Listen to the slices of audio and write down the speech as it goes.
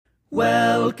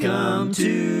Welcome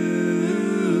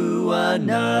to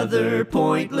another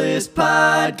pointless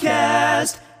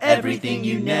podcast. Everything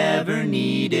you never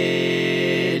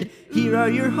needed. Here are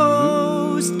your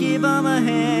hosts, give 'em a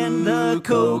hand, the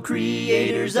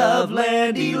co-creators of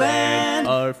Landyland.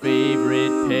 Our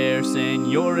favorite pair,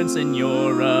 Senor and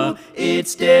Senora.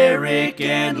 It's Derek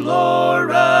and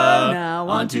Laura. Now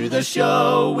onto the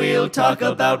show, we'll talk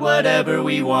about whatever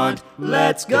we want.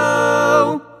 Let's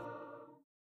go!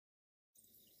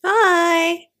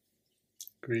 Hi.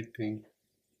 Greeting.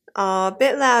 Oh, a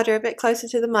bit louder, a bit closer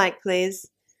to the mic, please.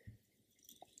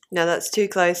 No, that's too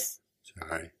close.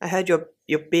 Sorry. I heard your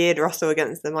beard rustle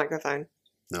against the microphone.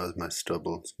 That was my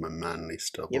stubble. It's my manly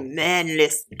stubble. Your manly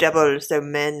stubble, so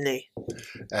manly.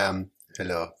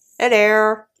 Hello.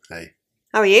 Hello. Hi.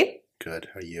 How are you? Good.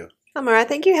 How are you? I'm alright,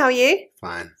 thank you. How are you?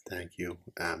 Fine. Thank you.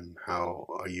 How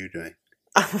are you doing?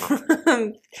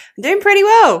 I'm doing pretty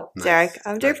well, Nice. Derek.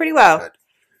 I'm doing Good. pretty well. Good.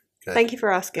 Good. Thank you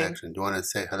for asking. Excellent. Do you want to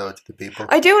say hello to the people?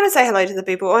 I do want to say hello to the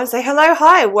people. I want to say hello,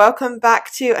 hi, welcome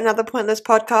back to another Pointless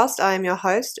Podcast. I am your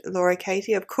host, Laura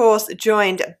Katie, of course,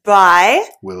 joined by...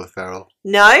 Will Ferrell.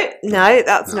 No,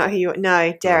 that's No. not who you...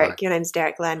 No, Derek. Alright. Your name's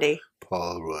Derek Landy.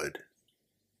 Paul Rudd.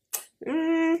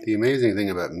 Mm, The amazing thing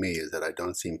about me is that I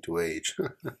don't seem to age.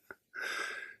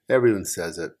 Everyone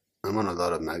says it. I'm on a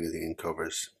lot of magazine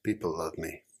covers. People love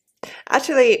me.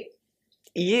 actually,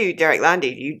 you, Derek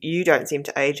Landy, you don't seem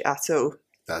to age at all.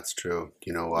 That's true. Do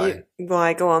you know why?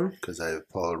 Why? Go on. Because I have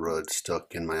Paul Rudd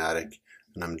stuck in my attic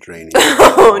and I'm draining.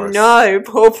 Oh course. no,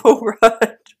 poor Paul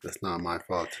Rudd. That's not my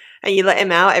fault. And you let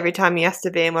him out every time he has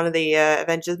to be in one of the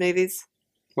Avengers movies?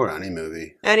 Or any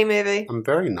movie. Any movie? I'm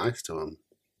very nice to him.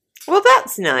 Well,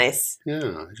 that's nice.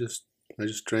 Yeah, I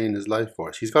just drain his life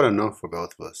force. He's got enough for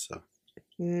both of us. So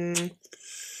Mm,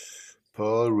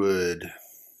 Paul Rudd.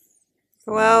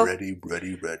 well, ready.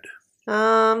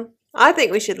 I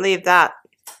think we should leave that.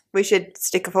 We should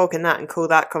stick a fork in that and call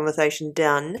that conversation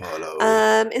done. Paulo.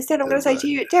 Instead, I'm going to say to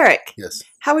you, Derek, Yes.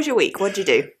 how was your week? What did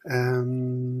you do?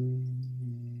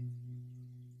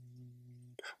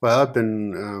 Well, I've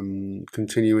been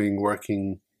continuing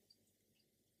working.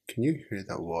 Can you hear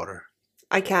that water?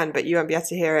 I can, but you won't be able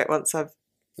to hear it once I've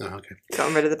Oh, okay.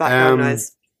 gotten rid of the background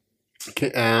noise.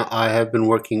 I have been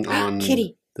working on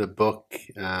Kitty. the book.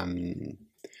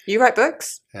 You write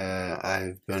books?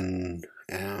 I've been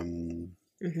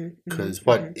Mm-hmm. because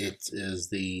what it is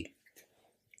the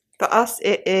For us,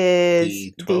 it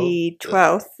is The the 12th?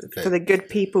 12th. Okay. For the good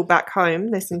people back home,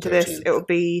 listen The to this, 13th. it will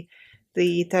be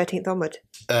the 13th onward.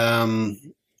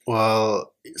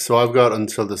 Well, so I've got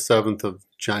until the 7th of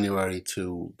January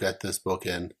to get this book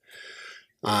in,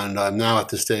 and I'm now at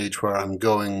the stage where I'm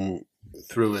going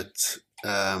through it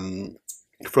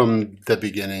from the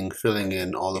beginning, filling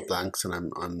in all the blanks, and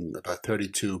I'm about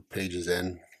 32 pages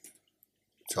in.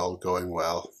 It's all going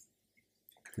well.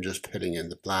 I'm just filling in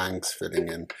the blanks, filling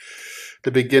in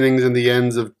the beginnings and the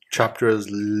ends of chapters,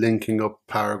 linking up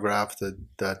paragraphs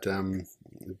that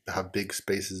have big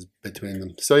spaces between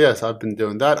them. So yes, I've been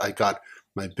doing that. I got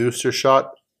my booster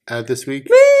shot this week,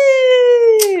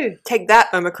 Woo! Take that,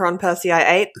 Omicron Persei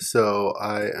 8. so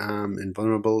I am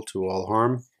invulnerable to all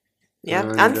harm. Yeah,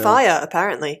 And, and fire,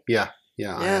 apparently. Yeah,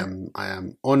 Yeah. I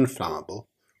am unflammable,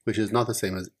 which is not the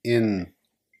same as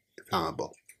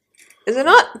inflammable. Is it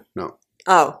not? No,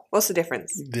 Oh, what's the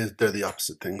difference? they're the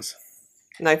opposite things.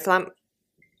 No flam...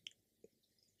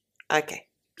 Okay.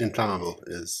 Inflammable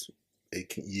is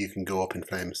you can go up in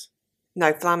flames.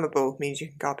 No, flammable means you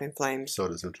can go up in flames. So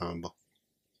does inflammable.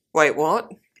 Wait, what?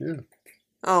 Yeah.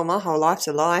 Oh, my whole life's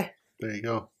a lie. There you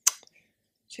go.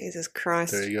 Jesus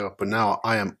Christ. There you go. But now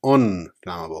I am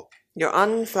unflammable You're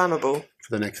unflammable.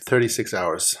 for the next 36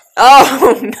 hours.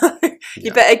 Oh, no. You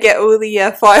Yeah. better get all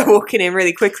the fire walking in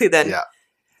really quickly then. Yeah.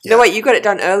 No, wait, you got it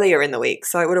done earlier in the week,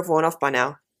 so it would have worn off by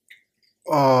now.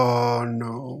 Oh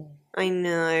no. I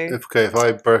know. If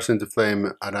I burst into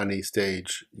flame at any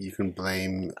stage, you can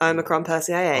blame Omicron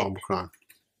Persei 8. Omicron.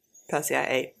 Persei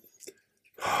 8.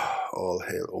 All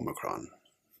hail Omicron,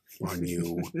 our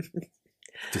new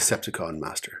Decepticon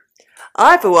master.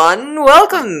 I, for one,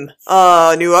 welcome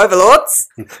our new overlords.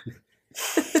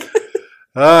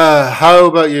 How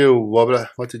about you, Wobbler?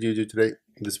 What did you do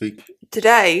this week?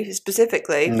 Today,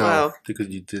 specifically, No, well, because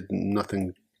you did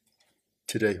nothing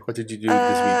today. What did you do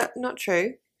this week? not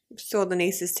true. Saw the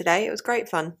nieces today. It was great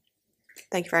fun.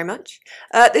 Thank you very much.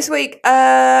 This week,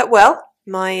 well,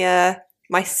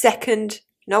 my second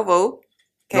novel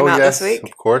came out yes, this week.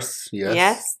 Of course, yes.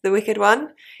 Yes, The Wicked One.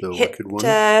 The Wicked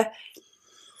One.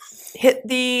 Hit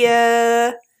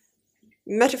the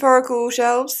metaphorical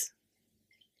shelves.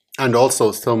 And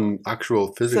also some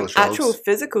actual physical Some shelves. actual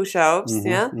physical shelves,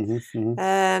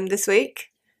 this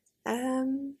week.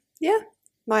 It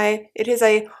is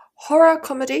a horror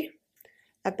comedy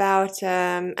about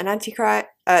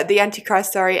the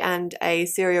Antichrist, and a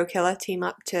serial killer team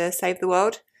up to save the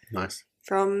world Nice.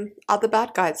 from other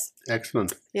bad guys.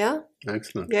 Excellent. Yeah?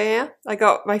 Excellent. Yeah. I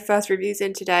got my first reviews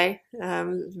in today.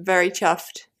 Very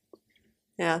chuffed.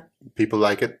 Yeah. People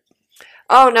like it?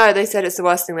 Oh, no, they said it's the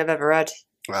worst thing they've ever read.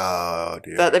 Oh,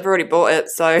 dear. But they've already bought it,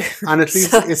 so... And at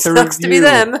least it's a sucks review. to be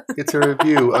them. It's a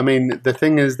review. I mean, the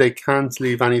thing is they can't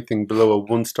leave anything below a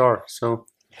 1 star. So,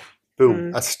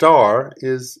 boom. A star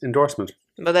is endorsement.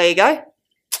 But there you go.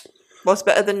 What's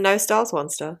better than no stars, 1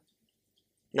 star?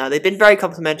 No, they've been very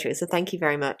complimentary, so thank you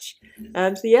very much.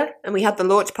 And we had the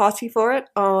launch party for it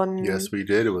on... Yes, we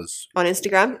did. It was... On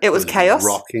Instagram. It was chaos.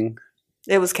 Rocking.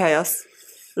 It was chaos.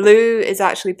 Lou is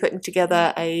actually putting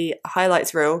together a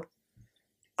highlights reel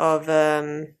of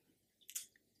the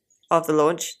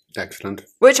launch. Excellent.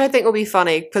 Which I think will be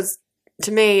funny, because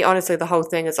to me, honestly, the whole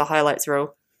thing is a highlights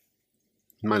reel.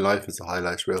 My life is a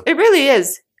highlights reel. It really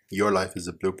is. Your life is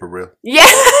a blooper reel. Yeah!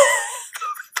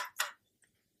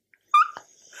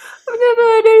 I've never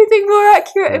heard anything more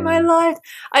accurate in my life.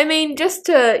 I mean, just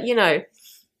to,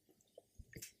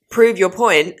 prove your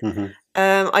point,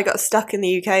 I got stuck in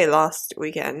the UK last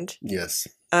weekend. Yes.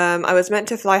 I was meant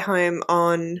to fly home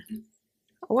on,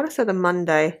 I want to say the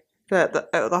Monday, but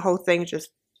the whole thing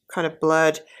just kind of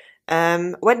blurred.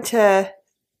 Went to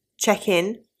check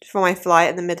in for my flight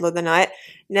in the middle of the night.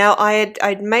 Now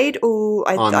I'd made all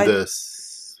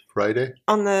This Friday?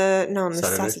 on the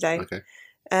Saturday. Okay.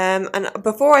 And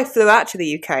before I flew out to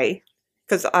the UK,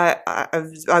 because I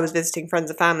was visiting friends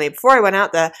and family, before I went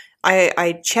out there,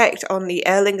 I checked on the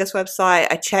Aer Lingus website,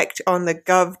 I checked on the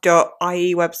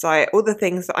gov.ie website, all the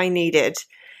things that I needed.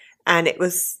 And it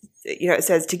was, it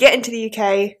says to get into the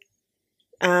UK,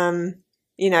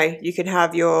 you can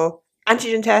have your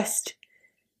antigen test,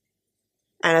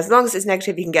 and as long as it's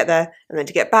negative, you can get there. And then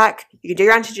to get back, you can do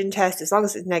your antigen test. As long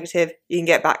as it's negative, you can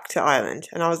get back to Ireland.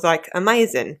 And I was like,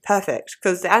 amazing, perfect.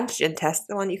 Because the antigen test,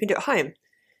 the one you can do at home,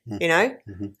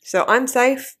 So I'm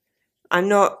safe. I'm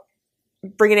not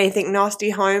bringing anything nasty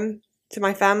home to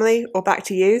my family or back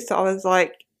to you. So I was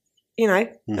like,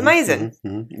 amazing.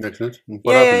 Excellent.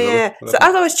 Yeah. So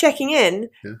as I was checking in,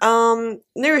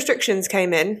 new restrictions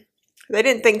came in. They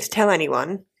didn't think to tell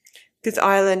anyone because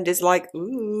Ireland is like,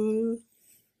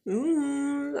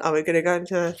 are we going to go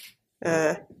into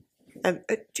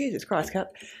Jesus Christ,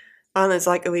 Cat. Ireland's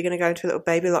like, are we going to go into a little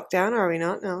baby lockdown or are we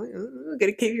not? No, we're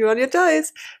going to keep you on your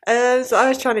toes. So I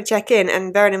was trying to check in,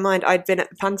 and bearing in mind I'd been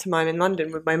at the pantomime in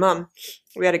London with my mum.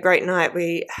 We had a great night.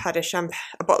 We had a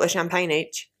bottle of champagne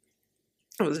each.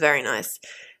 It was very nice.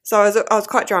 So I was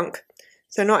quite drunk,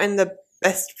 so not in the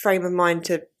best frame of mind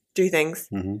to do things.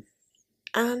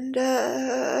 And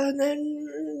then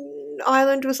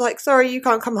Ireland was like, sorry, you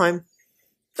can't come home.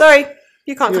 Sorry,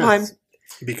 you can't come home.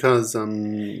 Because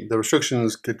the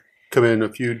restrictions could come in a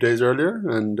few days earlier,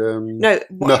 and they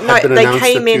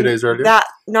came in that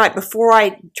night before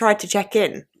I tried to check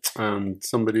in. And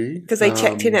somebody, because they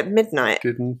checked in at midnight,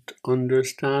 didn't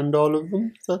understand all of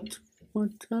them. That's what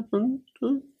happened.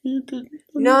 You didn't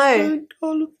understand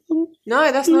all of them.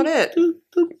 No, that's not it.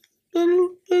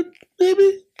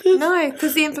 Maybe. No,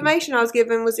 because the information I was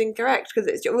given was incorrect.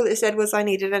 Because all it said was I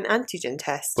needed an antigen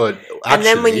test. But actually, and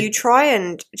then when you try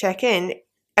and check in,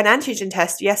 an antigen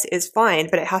test, yes, is fine,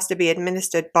 but it has to be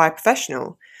administered by a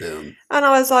professional. Yeah. And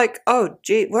I was like, oh,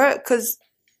 gee, because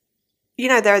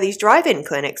there are these drive-in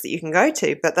clinics that you can go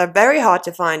to, but they're very hard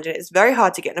to find, and it's very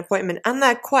hard to get an appointment, and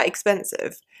they're quite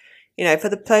expensive. For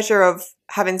the pleasure of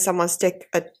having someone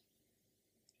stick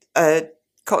a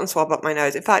cotton swab up my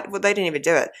nose. In fact, they didn't even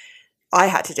do it. I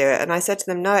had to do it, and I said to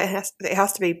them, no, it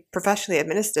has to be professionally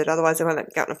administered, otherwise they won't let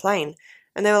me get on a plane.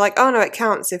 And they were like, oh no, it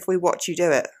counts if we watch you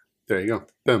do it. There you go.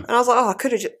 Boom. And I was like, I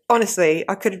could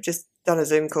have just done a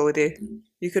Zoom call with you.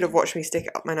 You could have watched me stick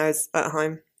it up my nose at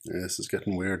home. Yeah, this is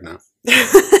getting weird now.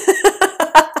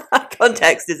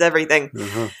 Context is everything.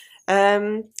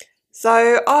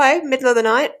 So I, middle of the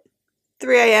night,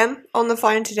 3 a.m, on the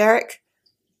phone to Derek,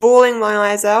 bawling my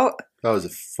eyes out. That was a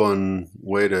fun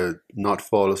way to not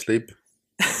fall asleep.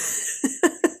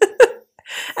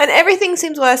 And everything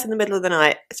seems worse in the middle of the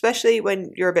night, especially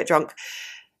when you're a bit drunk.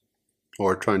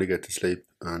 Or trying to get to sleep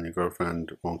and your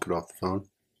girlfriend won't get off the phone.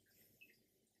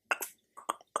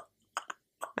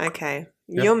 Okay,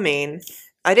 you're mean.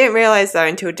 I didn't realise though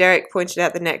until Derek pointed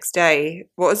out the next day.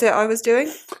 What was it I was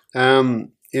doing?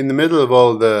 In the middle of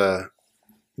all the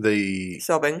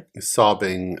sobbing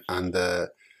and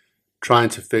the trying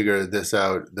to figure this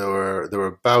out, there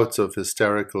were bouts of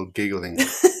hysterical giggling,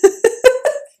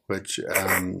 which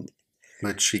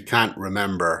she can't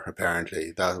remember.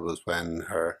 Apparently, that was when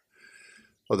her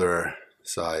other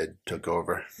side took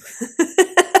over.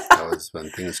 That was when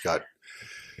things got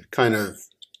kind of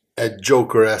a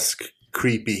Joker-esque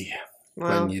creepy.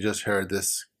 Wow. When you just heard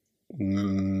this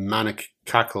manic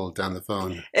cackle down the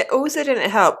phone. It also didn't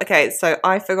help. Okay, so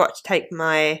I forgot to take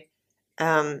my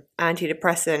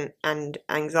antidepressant and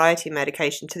anxiety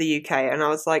medication to the UK, and I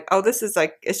was like, oh, this is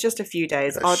like, it's just a few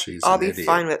days. I'll be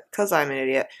fine with, because I'm an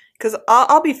idiot, because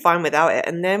I'll be fine without it.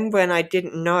 And then when I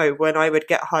didn't know when I would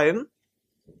get home,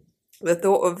 the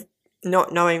thought of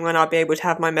not knowing when I'll be able to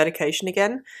have my medication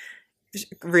again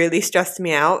really stressed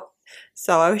me out.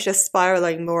 So I was just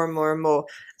spiraling more and more and more.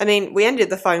 I mean, we ended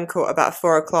the phone call about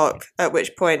 4 o'clock, at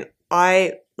which point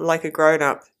I, like a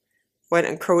grown-up, went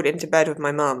and crawled into bed with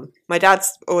my mum. My dad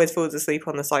always falls asleep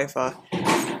on the sofa.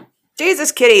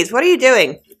 Jesus, kiddies, what are you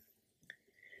doing?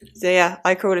 So yeah,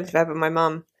 I crawled into bed with my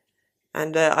mum,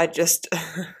 and I just,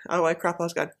 I woke up, I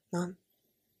was going, Mum,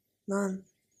 Mum.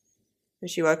 And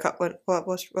she woke up, went,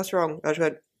 what's wrong? I just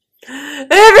went,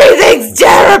 everything's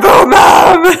terrible,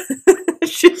 Mum!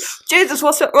 Jesus,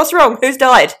 what's wrong? Who's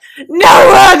died?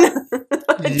 No one!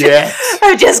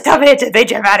 I've just come here to be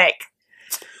dramatic.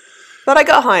 But I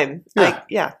got home.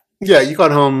 Yeah, you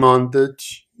got home on the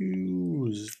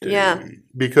Tuesday. Yeah.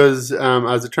 Because,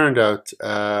 as it turned out,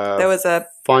 there was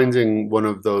finding one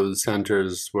of those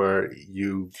centres where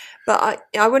you... But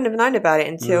I wouldn't have known about it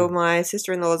until my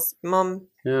sister-in-law's mum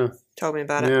told me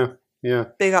about it. Yeah.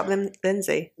 Big up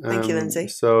Lindsay. Thank you, Lindsay.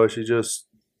 So she just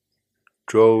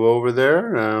drove over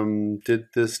there, did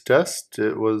this test.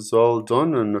 It was all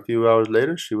done, and a few hours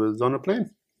later she was on a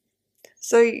plane.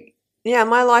 So, yeah,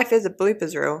 my life is a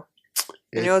bloopers reel.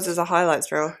 And yours is a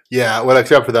highlights reel. Yeah, well,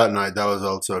 except for that night, that was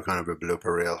also kind of a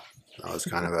blooper reel. That was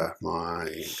kind of a,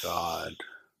 my God.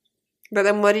 But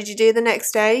then what did you do the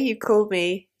next day? You called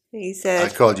me. You said... I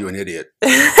called you an idiot.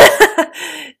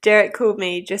 Derek called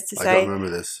me just to say... I don't remember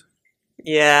this.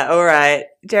 Yeah, all right.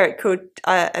 Derek called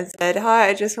and said, hi,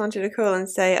 I just wanted to call and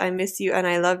say I miss you and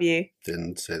I love you.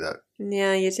 Didn't say that.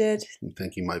 Yeah, you did. I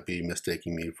think you might be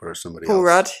mistaking me for somebody Paul else.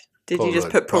 Rudd? Did Paul you just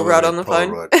Rudd. put Paul Rudd on the phone?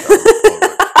 Rudd. That was Paul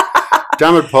Rudd.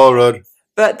 Damn it, Paul Rudd.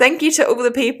 But thank you to all the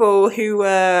people who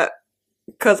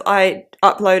because I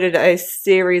uploaded a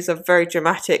series of very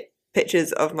dramatic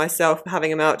pictures of myself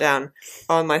having a meltdown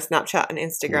on my Snapchat and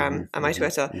Instagram and my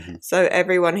Twitter. So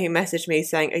everyone who messaged me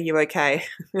saying, are you okay?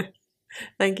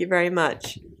 Thank you very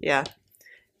much. Yeah.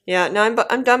 Yeah, no,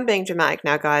 I'm done being dramatic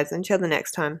now, guys. Until the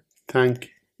next time.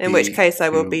 In which case I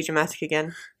will be dramatic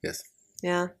again. Yes.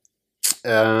 Yeah.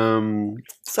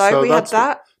 So we had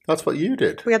that. That's what you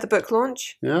did. We had the book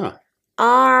launch. Yeah.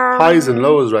 Highs and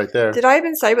lows right there. Did I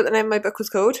even say what the name of my book was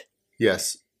called?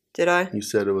 Yes. Did I? You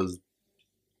said it was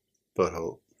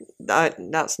Butthole.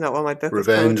 That's not what my book was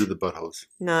called. Revenge of the Buttholes.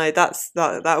 No,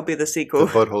 that will be the sequel.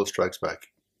 The Butthole Strikes Back.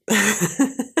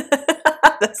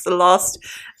 That's the last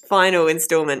final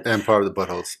installment. Empire of the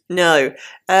Buttholes. No.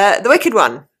 The Wicked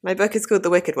One. My book is called The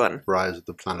Wicked One. Rise of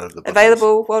the Planet of the Buttholes.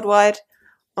 Available worldwide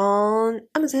on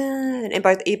Amazon in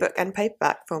both ebook and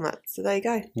paperback formats. So there you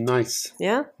go. Nice.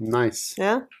 Yeah? Nice.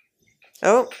 Yeah?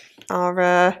 Oh,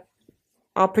 our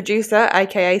producer,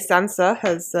 aka Sansa,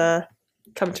 has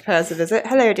come to pay us a visit.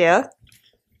 Hello, dear.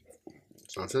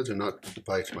 Sansa, do not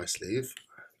bite my sleeve,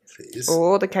 please.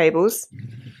 Or the cables.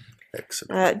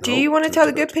 Excellent. Do you want to tell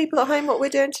the good people at home what we're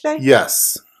doing today?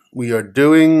 Yes. We are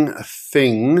doing a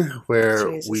thing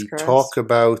where we talk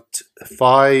about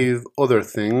 5 other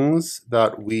things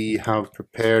that we have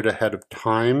prepared ahead of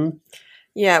time.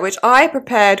 Yeah, which I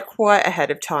prepared quite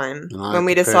ahead of time when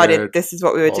we decided this is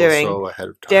what we were doing. Ahead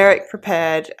of time. Derek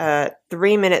prepared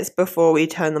 3 minutes before we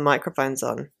turned the microphones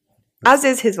on, as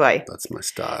is his way. That's my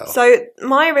style. So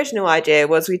my original idea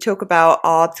was we talk about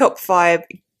our top 5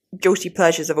 guilty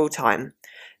pleasures of all time.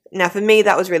 Now, for me,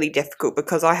 that was really difficult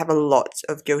because I have a lot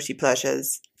of guilty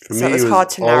pleasures. So it was hard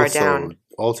to narrow down.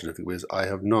 Also difficult because I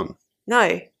have none.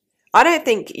 No. I don't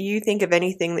think you think of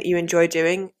anything that you enjoy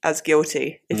doing as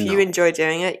guilty. If you enjoy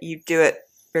doing it, you do it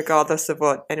regardless of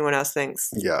what anyone else thinks.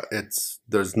 Yeah,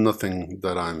 there's nothing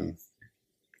that I'm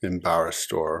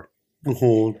embarrassed or...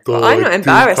 I'm not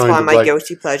embarrassed by my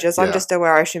guilty pleasures. I'm just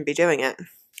aware I shouldn't be doing it.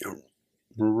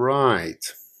 Right.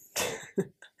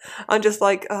 I'm just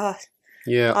like,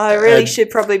 yeah, I really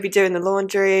should probably be doing the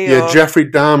laundry. Yeah, Jeffrey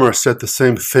Dahmer said the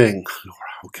same thing. Laura,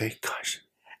 okay, gosh.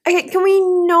 Okay, can we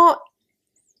not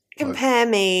compare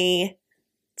me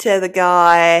to the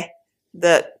guy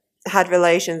that had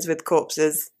relations with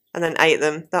corpses and then ate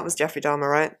them? That was Jeffrey Dahmer,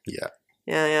 right? Yeah.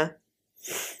 Yeah.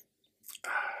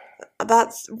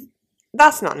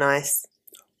 That's not nice.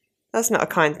 That's not a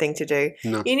kind thing to do.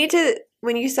 No. You need to,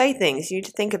 when you say things, you need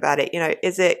to think about it. You know,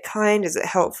 is it kind? Is it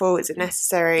helpful? Is it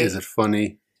necessary? Is it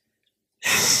funny?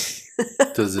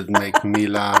 Does it make me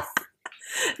laugh?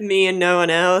 Me and no one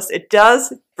else. It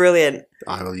does. Brilliant.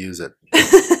 I will use it.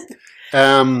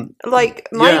 Like,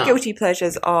 my Yeah. guilty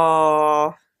pleasures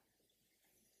are...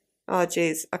 Oh,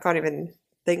 geez. I can't even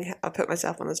think. I put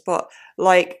myself on the spot.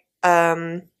 Like,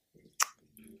 I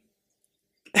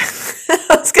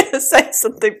was going to say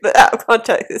something, but out of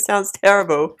context, it sounds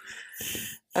terrible.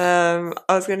 I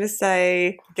was going to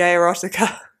say gay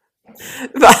erotica.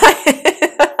 But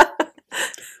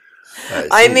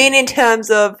I see. mean in terms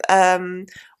of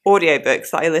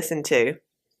audiobooks that I listen to.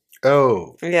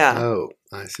 Oh. Yeah. Oh,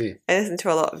 I see. I listen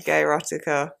to a lot of gay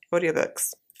erotica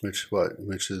audiobooks.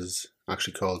 Which is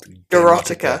actually called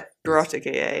Erotica. Erotica.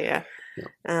 Erotica,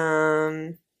 yeah.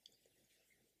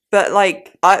 But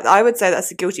like, I would say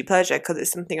that's a guilty pleasure because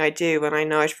it's something I do when I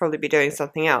know I should probably be doing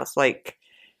something else, like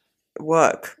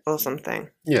work or something.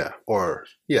 Yeah. Or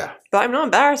yeah. But I'm not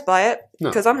embarrassed by it No.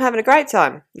 because I'm having a great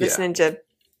time Yeah. listening to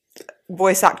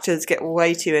voice actors get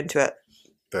way too into it.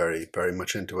 Very, very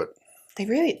much into it. They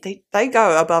really, they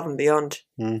go above and beyond.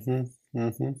 Mm-hmm.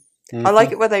 Mm-hmm. Mm-hmm. I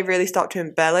like it where they really start to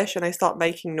embellish and they start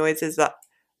making noises that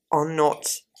are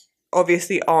not,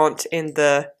 obviously aren't in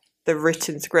the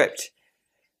written script.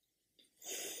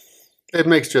 It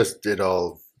makes just it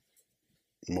all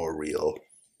more real.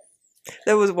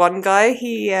 There was one guy,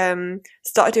 he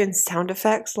started doing sound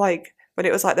effects, like when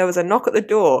it was like there was a knock at the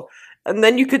door, and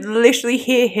then you could literally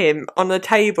hear him on the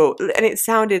table, and it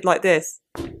sounded like this.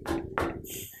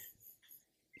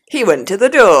 He went to the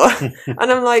door,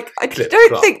 and I'm like, I Clip, don't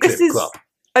clop, think this clip, is. clop.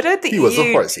 I don't think He was a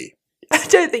you. horsey. I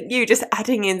don't think you just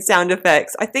adding in sound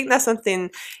effects. I think that's something.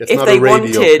 It's If not they a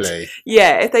radio wanted- play.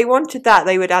 Yeah, if they wanted that,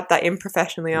 they would add that in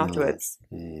professionally afterwards.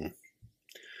 Mm.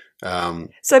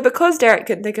 So because Derek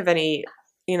couldn't think of any,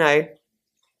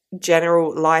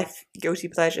 general life guilty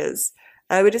pleasures,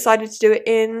 we decided to do it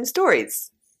in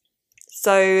stories.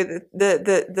 So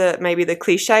the maybe the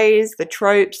cliches, the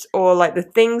tropes, or like the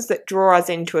things that draw us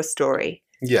into a story.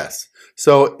 Yes.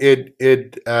 So it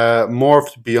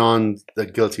morphed beyond the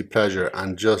guilty pleasure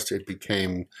and just it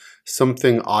became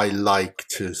something I like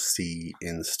to see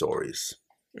in stories,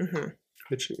 Hmm.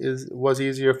 which was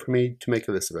easier for me to make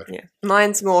a list about. Yeah,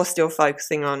 mine's more still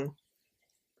focusing on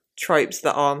tropes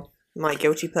that are my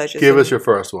guilty pleasures. Give us your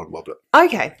first one, Wobbler.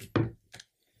 Okay,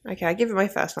 I'll give you my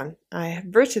first one. I have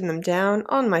written them down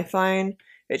on my phone,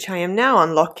 which I am now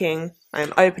unlocking. I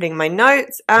am opening my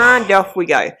notes, and off we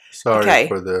go. Sorry Okay.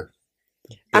 for the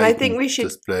And I think blatant we should-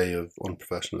 display of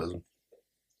unprofessionalism.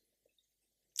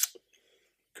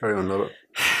 Carry on, Lola.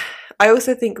 I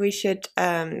also think we should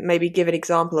maybe give an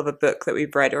example of a book that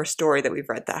we've read or a story that we've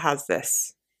read that has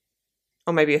this.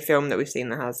 Or maybe a film that we've seen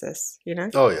that has this,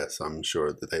 Oh yes, I'm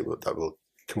sure that that will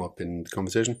come up in the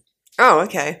conversation. Oh,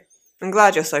 okay. I'm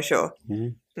glad you're so sure.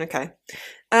 Mhm. Okay.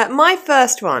 My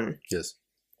first one, Yes.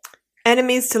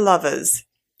 Enemies to Lovers.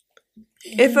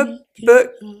 If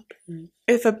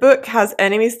a book has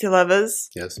enemies to lovers,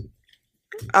 Yes.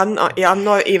 I'm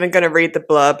not even going to read the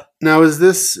blurb. Now, is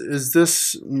this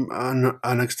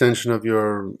an extension of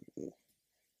your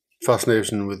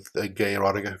fascination with gay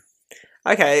erotica?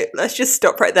 Okay, let's just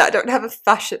stop right there. I don't have a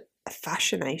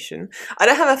fascination. I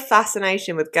don't have a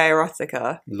fascination with gay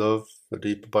erotica. Love, a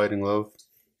deep, abiding love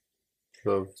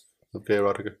of gay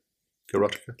erotica.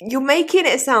 Erotica. You're making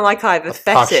it sound like I have a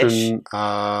fetish. Passion,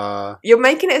 You're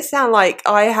making it sound like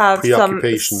I have some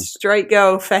Preoccupation. straight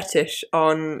girl fetish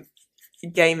on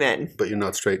gay men. but you're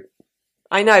not straight.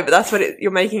 I know, but that's what you're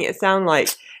making it sound like.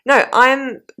 No,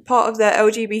 I'm part of the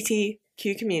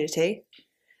LGBTQ community,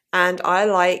 and I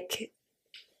like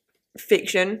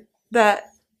fiction that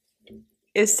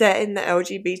is set in the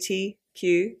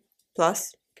LGBTQ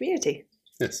plus community.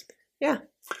 Yes. Yeah.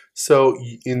 So,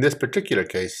 in this particular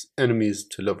case, enemies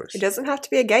to lovers. It doesn't have to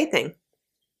be a gay thing.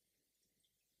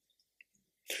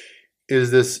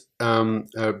 Is this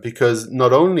because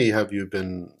not only have you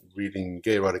been reading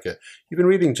gay erotica, you've been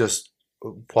reading just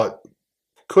what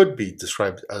could be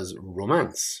described as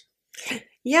romance.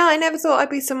 Yeah, I never thought I'd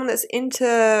be someone that's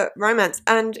into romance,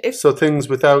 and if So things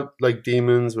without like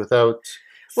demons, without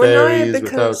Well, no, fairies, without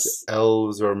because-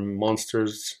 elves or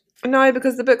monsters. No,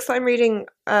 because the books that I'm reading,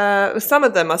 some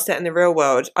of them are set in the real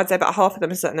world. I'd say about half of them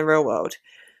are set in the real world.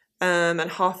 And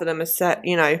half of them are set,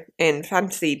 in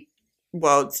fantasy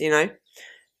worlds,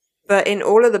 But in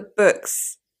all of the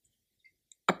books,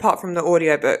 apart from the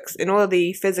audiobooks, in all of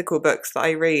the physical books that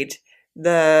I read,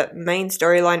 the main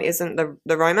storyline isn't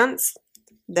the romance.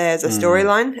 there's a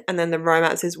storyline and then the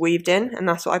romance is weaved in, and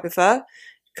that's what I prefer,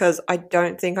 because I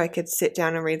don't think I could sit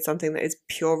down and read something that is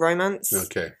pure romance.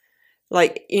 Okay.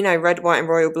 Like, Red, White and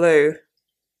Royal Blue,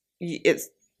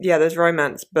 there's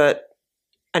romance,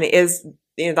 and it is,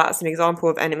 that's an example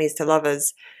of enemies to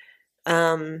lovers.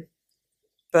 But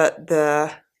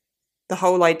the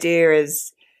whole idea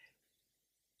is,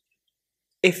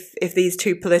 if these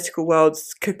two political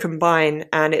worlds could combine,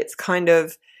 and it's kind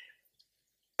of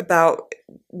about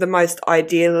the most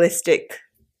idealistic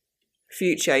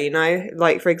future,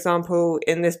 like, for example,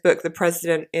 in this book, the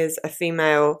president is a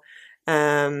female,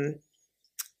 a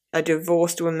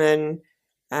divorced woman,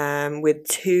 with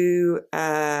two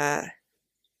half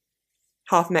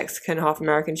Mexican, half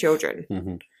American children.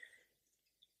 Mm-hmm.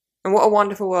 And what a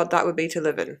wonderful world that would be to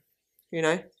live in,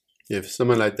 If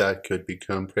someone like that could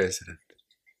become president.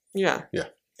 Yeah. Yeah.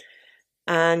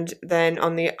 And then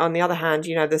on the other hand,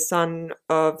 the son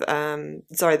of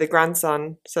the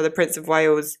grandson, so the Prince of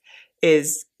Wales,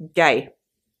 is gay.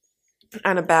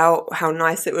 And about how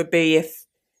nice it would be if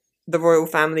the royal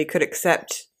family could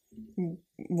accept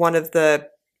one of the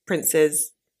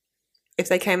princes if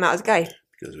they came out as gay.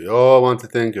 Because we all want to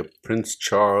think of Prince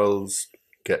Charles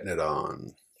getting it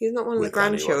on. He's not one of the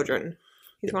grandchildren.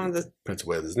 He's one of the... Prince of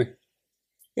Wales, isn't he?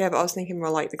 Yeah, but I was thinking more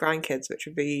like the grandkids, which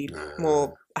would be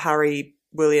more Harry,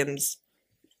 William's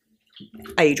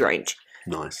age range.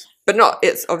 Nice. But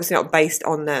it's obviously not based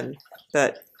on them.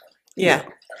 But yeah.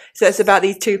 So it's about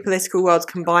these two political worlds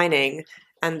combining,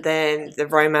 and then the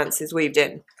romance is weaved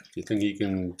in. Do you think you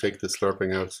can take the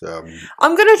slurping out?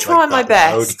 I'm going to try my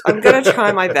best. I'm going to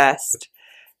try my best.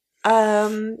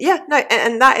 And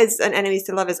that is an Enemies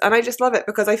to Lovers, and I just love it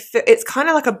because I feel it's kind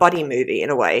of like a buddy movie in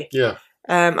a way. Yeah.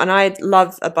 And I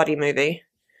love a buddy movie.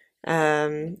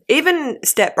 Even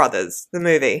Step Brothers, the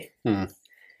movie,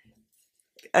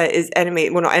 is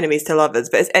not enemies to lovers,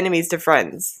 but it's enemies to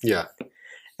friends. Yeah.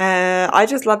 I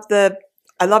just love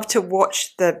I love to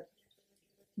watch the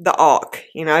arc,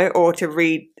 or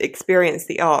to experience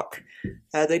the arc.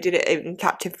 They did it in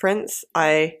Captive Prince.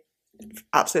 I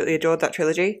absolutely adored that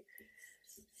trilogy.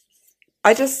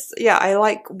 I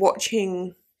like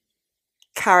watching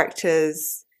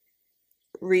characters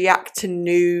react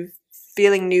to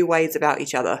feeling new ways about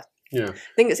each other. Yeah. I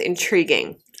think it's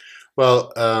intriguing.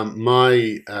 Well,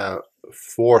 my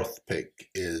fourth pick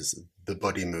is the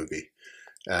buddy movie.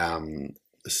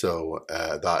 So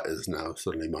that is now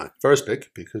suddenly my first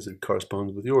pick because it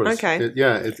corresponds with yours. Okay.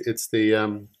 It's the...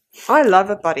 I love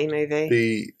a buddy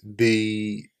movie.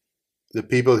 The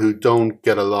people who don't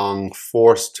get along,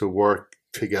 forced to work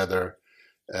together,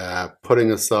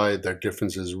 putting aside their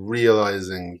differences,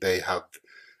 realizing they have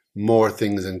more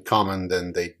things in common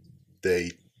than they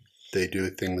do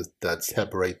things that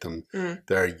separate them.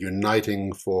 They're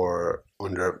uniting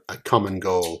under a common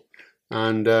goal,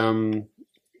 and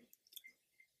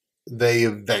they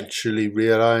eventually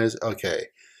realize, okay,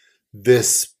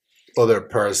 this other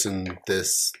person,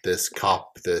 this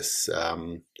cop, this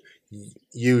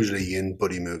usually in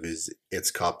buddy movies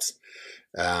it's cops,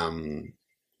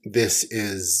 this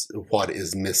is what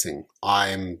is missing.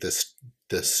 I'm this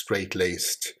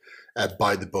straight-laced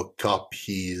by the book cop,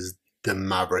 he's the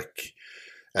maverick,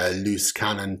 loose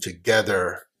cannon.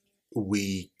 Together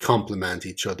we complement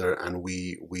each other, and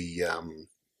we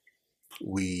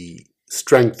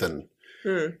strengthen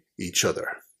each other.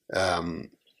 And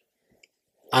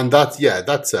that's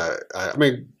I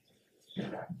mean,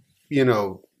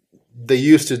 they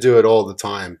used to do it all the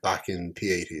time back in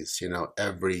the 80s.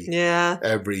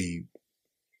 Every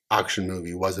action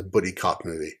movie was a buddy cop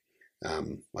movie. I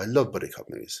love buddy cop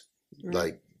movies,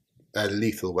 like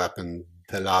Lethal Weapon,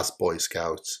 The Last Boy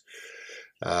Scouts.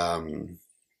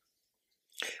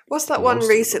 What's that one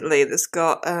recently that's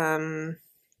got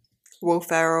Will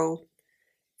Ferrell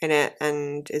in it,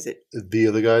 and is it The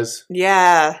Other Guys?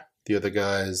 Yeah, The Other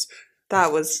Guys.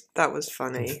 That was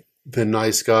funny. The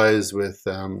Nice Guys with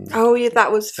oh yeah,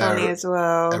 that was funny as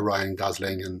well. Ryan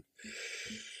Gosling,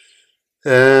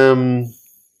 and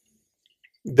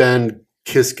then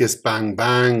Kiss Kiss Bang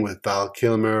Bang with Val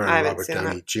Kilmer and Robert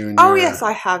Downey Jr. Oh yes,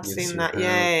 I have seen that.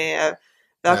 Yeah.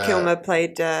 Val Kilmer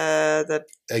played a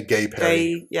gay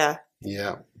Perry. Yeah.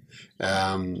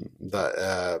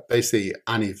 Basically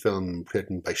any film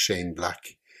written by Shane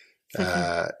Black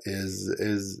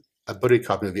is a buddy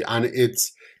cop movie, and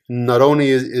it's not only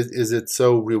is it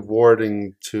so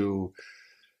rewarding to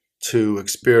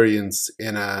experience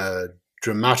in a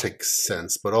dramatic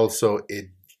sense, but also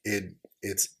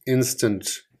it's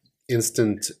instant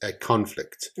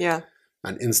conflict,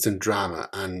 and instant drama,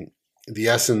 and the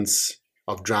essence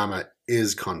of drama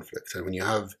is conflict. And when you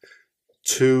have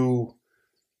two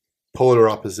polar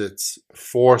opposites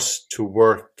forced to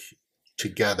work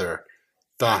together,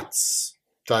 that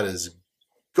is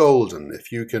golden.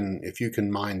 If you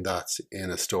can mine that in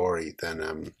a story,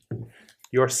 then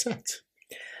you're set.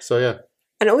 So yeah.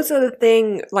 And also the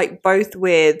thing, like both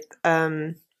with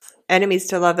Enemies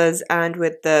to Lovers and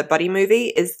with the buddy movie,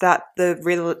 is that the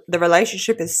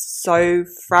relationship is so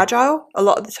fragile a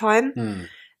lot of the time,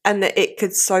 and that it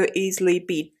could so easily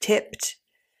be tipped.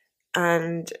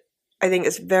 And I think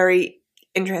it's very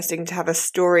interesting to have a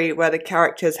story where the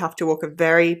characters have to walk a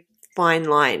very fine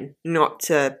line not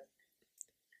to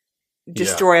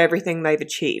destroy everything they've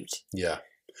achieved. Yeah.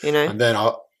 You know? And then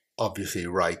obviously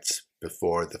right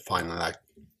before the final act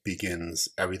begins,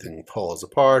 everything falls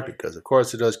apart, because of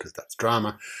course it does, because that's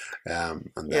drama.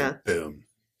 And then boom.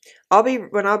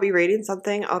 When I'll be reading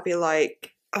something, I'll be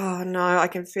like, oh no, I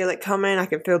can feel it coming. I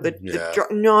can feel the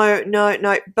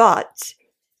no. But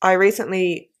I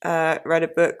recently read a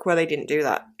book where they didn't do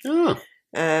that. Oh.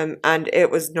 And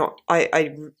it was not,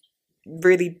 I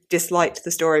really disliked the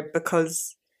story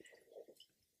because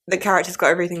the characters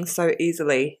got everything so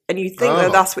easily. And you think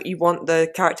that that's what you want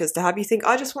the characters to have. You think,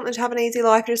 I just want them to have an easy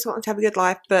life. I just want them to have a good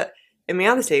life. But in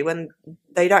reality, when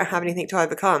they don't have anything to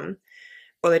overcome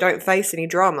or they don't face any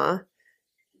drama,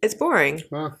 it's boring.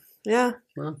 Well, yeah.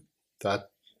 Well, that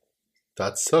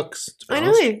sucks. I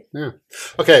know. Yeah.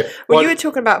 Okay. Well, you were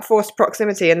talking about forced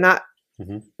proximity, and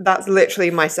that's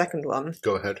literally my second one.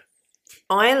 Go ahead.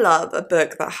 I love a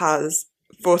book that has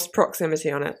forced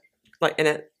proximity on it, like in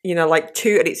it. You know, like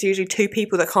and it's usually two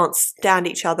people that can't stand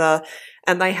each other,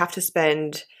 and they have to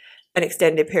spend an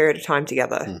extended period of time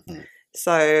together. Mm-hmm.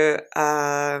 So,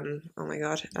 oh my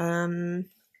god.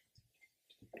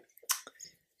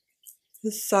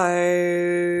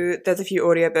 So there's a few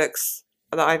audiobooks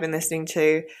that I've been listening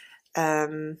to,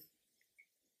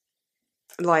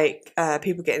 like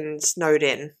people getting snowed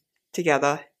in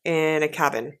together in a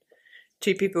cabin.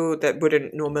 Two people that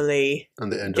wouldn't normally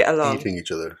and they end get up along. eating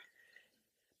each other.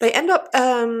 They end up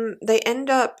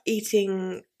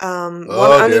eating.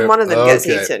 Only one of them gets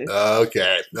eaten.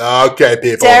 Okay,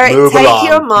 people, Derek, move take along.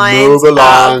 your mind Move along.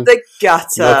 out of the gutter.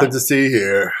 Nothing to see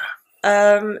here.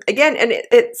 Again, and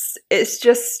it's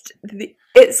just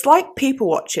it's like people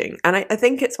watching, and I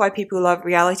think it's why people love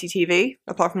reality TV.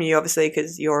 Apart from you, obviously,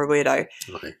 because you're a weirdo.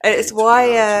 It's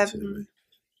why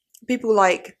people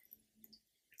like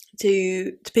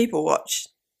to people watch,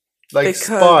 like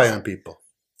spy on people,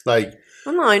 like.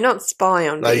 Oh no, not spy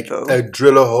on people. Like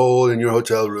drill a hole in your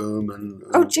hotel room and.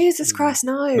 Oh Jesus Christ!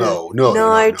 No,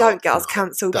 don't get us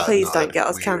cancelled. Please don't get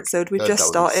us cancelled. We've just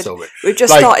started. We've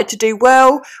just started to do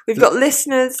well. We've got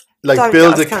listeners. Like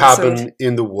build a cabin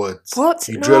in the woods. What?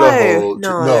 You drill a hole.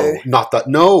 No, not that.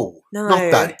 No, not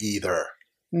that either.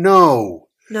 No.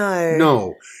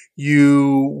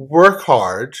 You work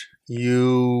hard.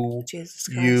 You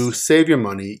save your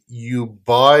money. You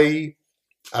buy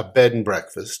a bed and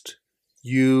breakfast.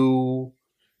 You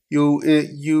drill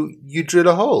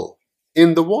a hole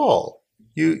in the wall.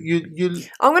 You.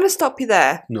 I'm going to stop you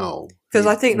there. No, because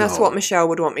I think that's what Michelle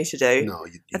would want me to do. No,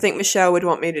 I think Michelle would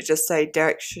want me to just say,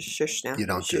 Derek, shush now. You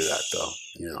don't do that though.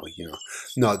 You know.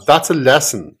 No, that's a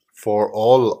lesson for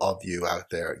all of you out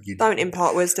there. Don't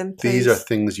impart wisdom, please. These are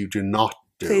things you do not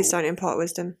do. Please don't impart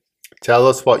wisdom. Tell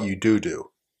us what you do. Do.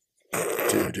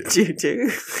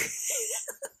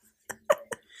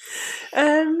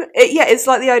 It's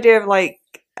like the idea of like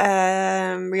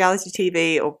reality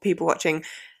TV or people watching,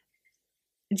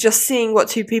 just seeing what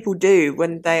two people do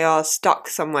when they are stuck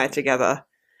somewhere together,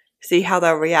 see how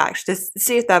they'll react, to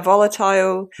see if they're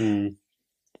volatile,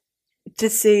 to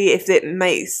see if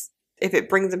it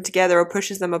brings them together or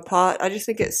pushes them apart. I just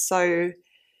think it's so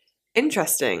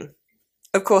interesting.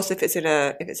 Of course, if it's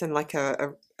in like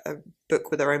a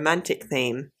book with a romantic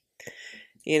theme,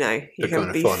 you know, you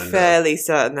can be fairly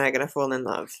certain they're going to fall in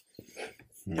love.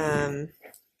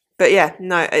 But yeah,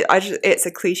 no, it's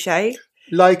a cliche.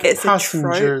 Like it's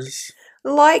Passengers.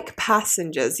 Like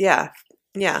Passengers, yeah.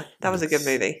 Yeah, that was a good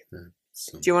movie.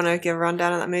 Do you want to give a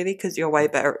rundown of that movie? Because you're way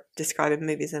better at describing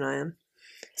movies than I am.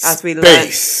 As we learn.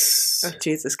 Oh,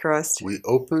 Jesus Christ. We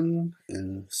open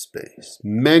in space.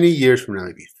 Many years from now,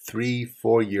 maybe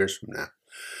 3-4 years from now.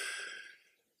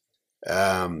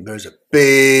 There's a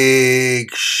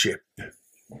big ship.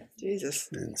 Jesus.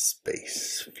 In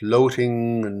space.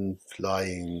 Floating and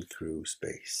flying through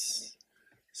space.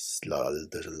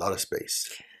 There's a lot of space.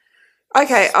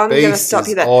 Okay, I'm going to stop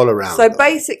you there. All around. So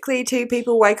basically, two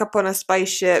people wake up on a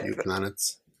spaceship. 2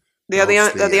 planets. They're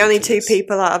the only two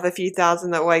people out of a few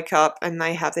thousand that wake up, and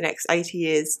they have the next 80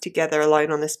 years together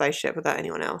alone on this spaceship without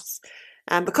anyone else.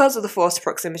 And because of the forced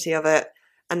proximity of it,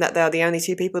 and that they're the only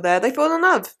two people there, they fall in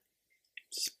love.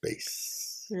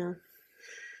 space. Yeah.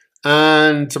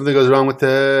 And something goes wrong with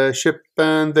the ship,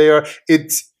 and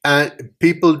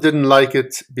people didn't like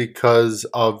it because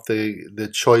of the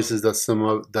choices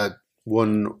that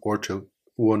one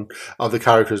of the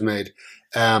characters made.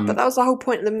 But that was the whole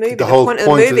point of the movie. The The whole point of the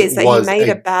point movie is that he was made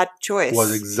a bad choice.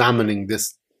 was examining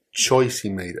this choice he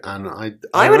made, and I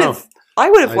I would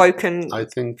have woken I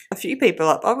think a few people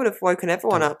up. I would have woken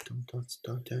everyone up. Don't spoil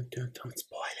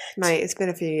it, Mate, it's been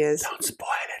a few years. Don't spoil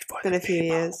it for It's been a few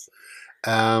years.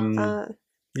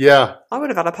 Yeah, I would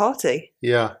have had a party.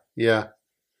 yeah.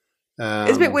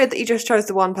 It's a bit weird that you just chose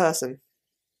the one person.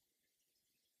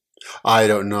 I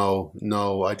don't know.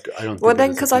 No, I don't. Well, think then,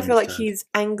 it is because a I feel like understand. he's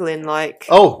angling, like.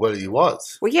 Oh well, he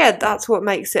was. Well, yeah, that's what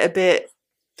makes it a bit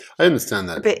I understand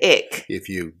that. ick. If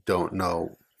you don't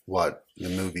know what the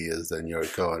movie is, then you're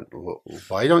going,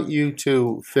 why don't you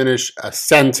two finish a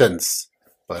sentence?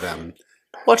 But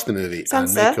watch the movie Sansa,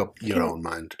 and make up your can- own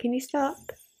mind. Can you stop?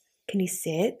 Can you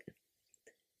sit?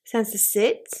 Sansa,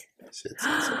 sit. Sit.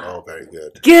 Oh, very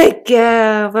good. Good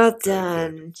girl. Well Very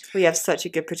done. We have such a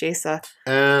good producer.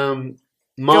 My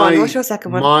Go on, what's your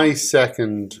second one? My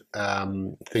second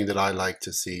thing that I like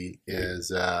to see is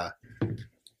the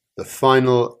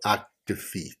final act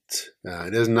defeat.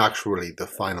 It isn't actually the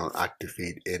final act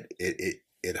defeat.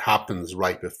 It happens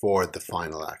right before the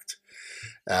final act.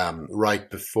 Right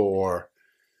before.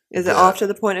 Is it after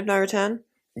the point of no return?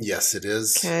 Yes, it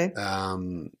is. Okay.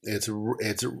 It's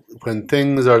when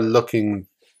things are looking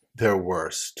their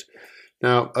worst.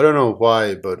 Now, I don't know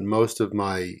why, but most of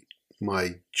my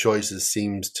choices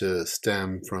seems to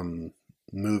stem from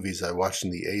movies I watched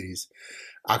in the 80s,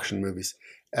 action movies.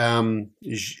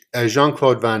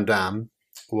 Jean-Claude Van Damme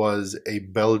is a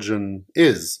Belgian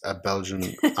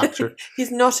actor.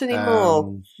 He's not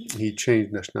anymore. He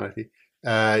changed nationality.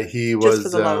 He Just for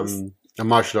was the lulz. a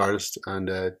martial artist and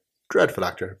a dreadful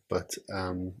actor, but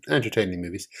entertaining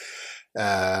movies.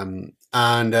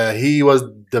 And he was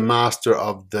the master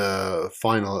of the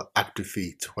final act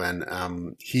defeat when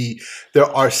there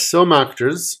are some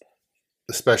actors,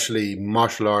 especially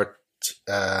martial art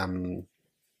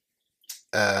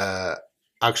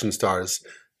action stars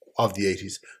of the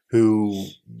 80s who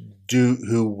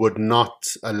would not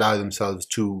allow themselves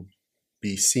to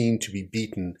be seen to be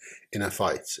beaten in a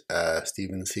fight.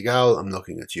 Steven Seagal, I'm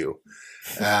looking at you.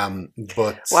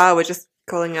 But Wow, we're just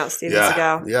calling out Steven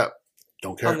Seagal yeah,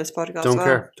 don't care. on this podcast.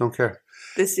 Don't care.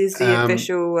 This is the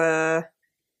official.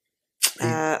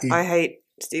 I hate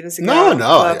Steven Seagal. No,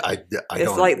 club. I It's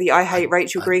don't. like the I hate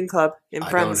Rachel I- Green club in I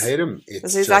France. don't hate him. It's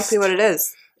That's exactly just, what it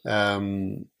is.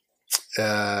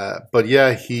 but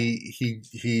yeah,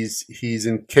 he's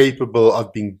incapable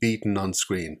of being beaten on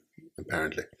screen,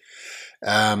 apparently.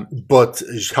 But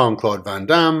Jean-Claude Van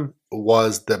Damme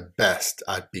was the best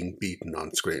at being beaten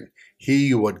on screen.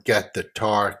 He would get the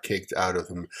tar kicked out of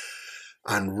him.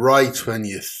 And right when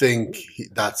you think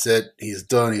that's it, he's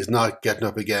done, he's not getting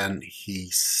up again, he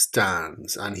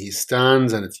stands. And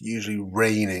it's usually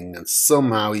raining. And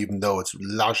somehow, even though it's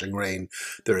lashing rain,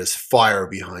 there is fire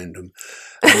behind him.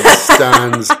 And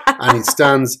he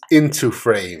stands into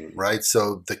frame, right?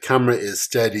 So the camera is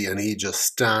steady and he just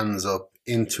stands up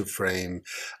into frame.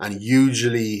 And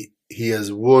usually he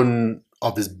has one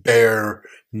of his bare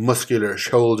muscular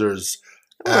shoulders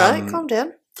All right, calm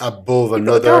down. above You've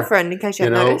got a another, girlfriend, in case you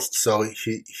you haven't know, noticed. so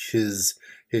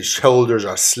his shoulders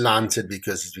are slanted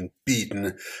because he's been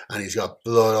beaten and he's got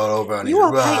blood all over. And You he's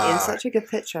are rah. painting such a good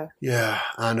picture. Yeah,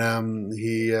 and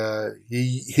he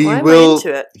Why am I will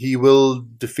into it? he will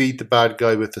defeat the bad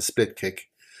guy with a split kick,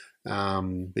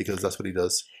 because that's what he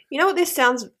does. You know what this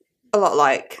sounds a lot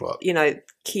like? What?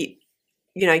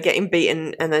 Getting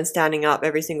beaten and then standing up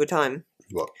every single time.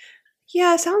 What?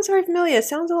 Yeah, it sounds very familiar. It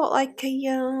sounds a lot like a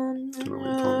Don't know what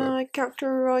you're talking about.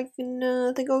 character I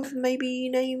can think of, maybe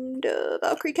named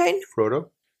Valkyrie Kane. Frodo?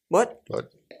 What?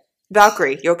 What?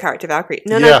 Valkyrie, your character Valkyrie.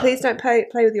 No, Yeah. please don't play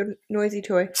with your noisy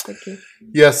toy. Thank you.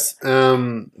 Yes.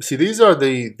 See, these are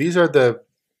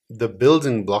the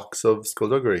building blocks of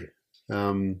skullduggery.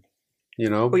 You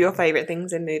know. Or your favourite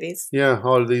things in movies. Yeah,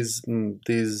 all these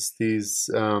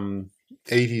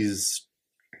 80s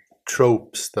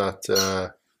tropes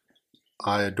that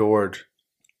I adored.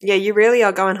 Yeah, you really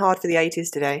are going hard for the 80s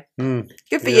today. Mm,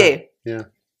 Good for yeah, you.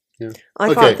 yeah. I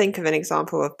Okay. can't think of an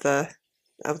example of that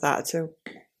at all.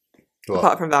 What?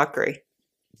 Apart from Valkyrie.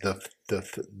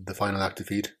 The final act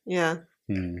defeat. Yeah.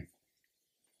 Hmm.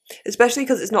 Especially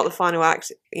because it's not the final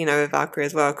act, of Valkyrie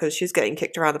as well, because she's getting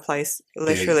kicked around the place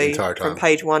literally entire from time.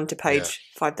 page 1 to page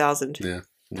 5,000.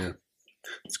 Yeah.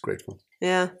 It's great fun.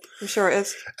 Yeah, I'm sure it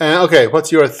is. Okay,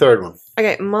 what's your third one?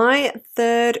 Okay, my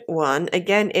third one,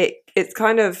 again, it it's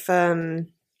kind of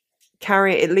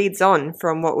it leads on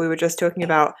from what we were just talking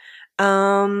about.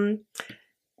 I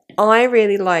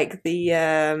really like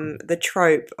the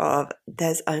trope of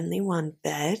there's only one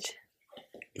bed.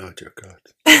 Oh dear God.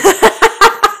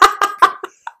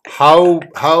 How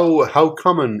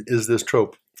common is this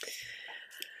trope?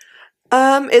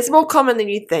 It's more common than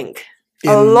you think.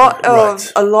 A lot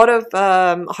of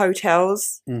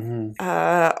hotels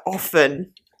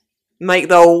often make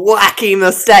the wacky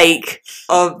mistake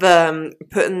of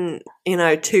putting,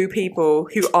 two people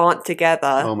who aren't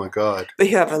together. Oh my God. But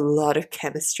who have a lot of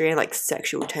chemistry and like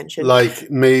sexual tension. Like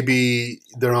maybe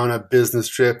they're on a business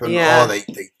trip and they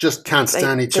just can't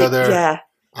stand each other. Yeah.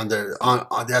 And they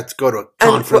have to go to a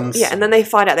conference. And then they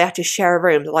find out they have to share a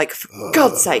room. They're like, for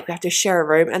God's sake, we have to share a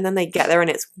room. And then they get there and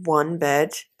it's one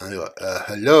bed. And they go,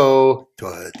 hello,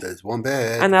 there's one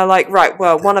bed. And they're like, right,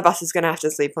 well, one of us is going to have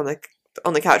to sleep on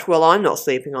the couch. Well, I'm not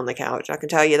sleeping on the couch. I can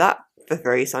tell you that for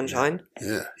free, sunshine.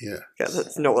 Yeah.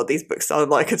 That's not what these books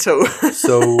sound like at all.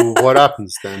 So what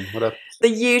happens then? They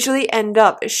usually end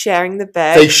up sharing the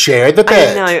bed. They share the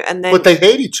bed. I know, and then but they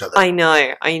hate each other. I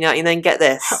know. And then get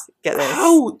this.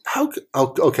 How?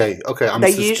 Okay. I'm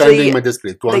suspending my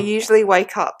disbelief. Go on. They usually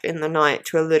wake up in the night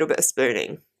to a little bit of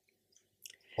spooning.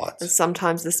 What? And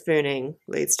sometimes the spooning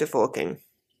leads to forking.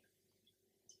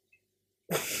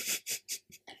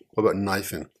 What about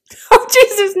knifing? Oh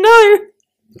Jesus, no!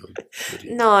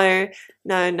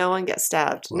 No one gets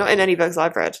stabbed. Well, not in any books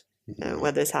I've read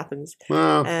where this happens.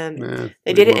 Well,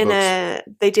 they did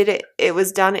it it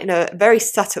was done in a very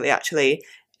subtly actually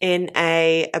in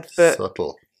a book.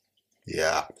 Subtle.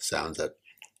 Yeah, sounds it.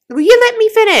 Will you let me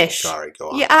finish? Sorry, go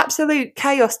on. You absolute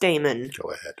chaos demon. Go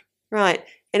ahead. Right.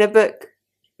 In a book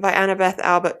by Annabeth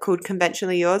Albert called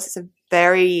Conventionally Yours. It's a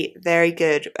very, very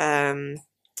good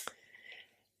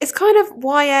it's kind of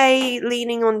YA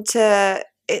leaning onto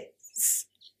it's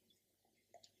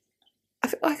I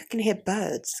feel like I can hear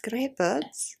birds. Can I hear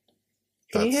birds?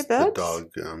 Can you hear birds? The dog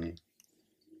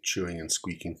chewing and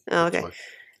squeaking. Oh, okay.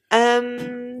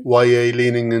 YA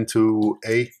leaning into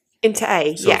A? Into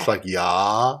A, so it's like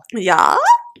Yeah.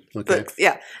 Okay. Books,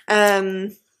 yeah.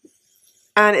 And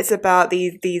it's about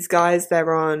these guys.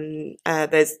 They're on.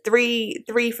 There's three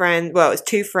friends. Well, it's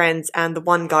two friends and the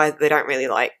one guy that they don't really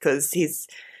like because he's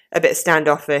a bit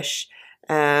standoffish.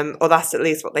 Or that's at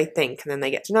least what they think. And then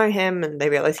they get to know him and they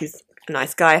realize he's a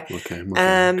nice guy. Okay.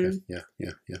 Yeah.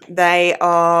 They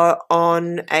are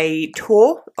on a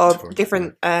tour of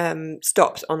different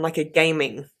stops on like a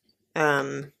gaming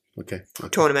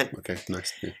tournament. Okay,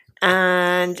 nice. Yeah.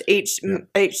 And each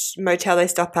motel they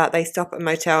stop at a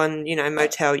motel, and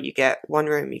motel you get one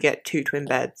room, you get two twin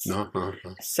beds. No.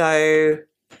 So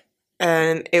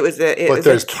but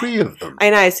there's three of them.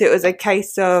 I know. So it was a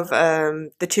case of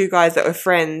the two guys that were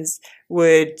friends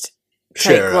would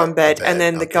take one bed, and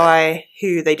then the guy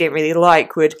who they didn't really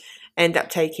like would end up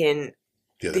taking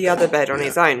the other bed on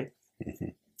his own. Mm-hmm.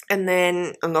 And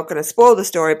then I'm not going to spoil the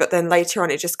story, but then later on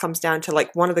it just comes down to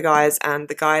like one of the guys and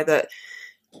the guy that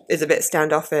is a bit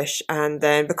standoffish, and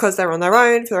then because they're on their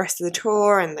own for the rest of the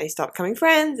tour and they start becoming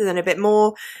friends, and then a bit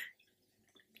more,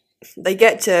 they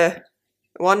get to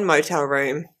one motel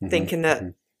room thinking that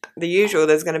the usual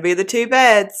there's going to be the two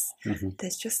beds.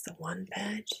 There's just the one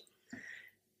bed,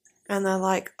 and they're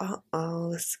like,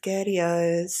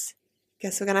 scarios,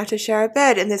 guess we're going to have to share a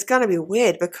bed. And it's going to be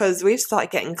weird because we've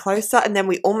started getting closer, and then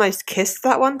we almost kissed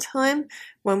that one time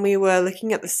when we were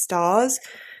looking at the stars.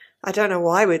 I don't know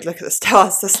why we'd look at the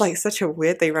stars. That's like such a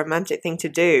weirdly romantic thing to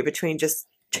do between just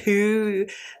two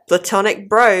platonic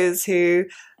bros who,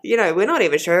 we're not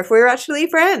even sure if we're actually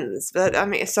friends. But I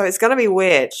mean, so it's going to be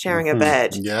weird sharing a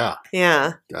bed. Yeah.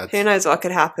 Yeah. That's who knows what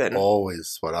could happen?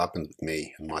 Always what happens with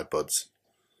me and my buds.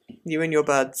 You and your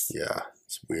buds. Yeah.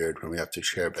 It's weird when we have to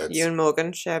share beds. You and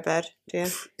Morgan share a bed, do you?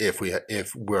 If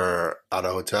we're at a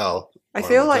hotel. I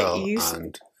feel like you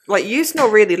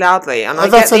snore really loudly, and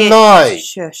that's a lie.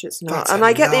 Shush, it's not. And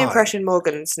I get the impression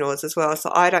Morgan snores as well, so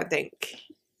I don't think.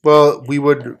 Well, we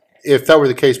would, if that were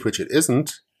the case, which it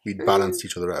isn't, we'd balance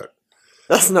each other out.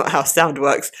 That's not how sound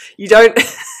works. You don't.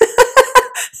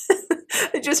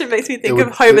 It just makes me think of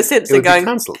Homer Simpson going,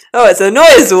 "Oh, it's a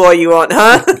noise war you want,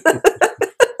 huh?"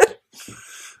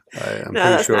 I'm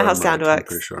that's not how sound works. I'm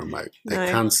pretty sure I'm right. They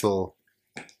cancel,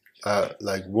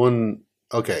 like one.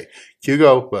 Okay,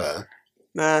 Hugo,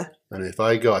 and if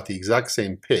I go at the exact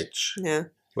same pitch, now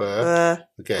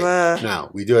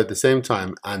we do it at the same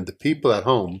time, and the people at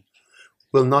home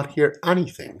will not hear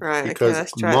anything, right? Because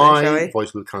let's try my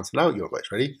voice will cancel out your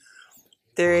voice. Ready?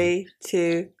 3,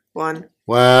 2, 1.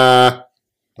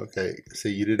 Okay, so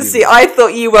you didn't. See, I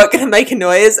thought you weren't going to make a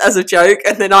noise as a joke,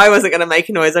 and then I wasn't going to make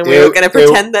a noise, and we were going to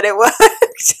pretend that it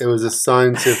worked. It was a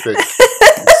scientific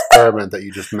experiment that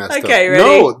you just messed up. Okay, ready?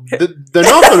 No, they're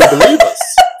not going to believe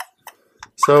us.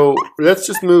 So let's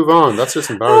just move on. That's just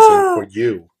embarrassing for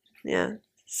you. Yeah.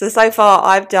 So far,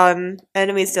 I've done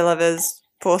Enemies to Lovers,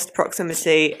 Forced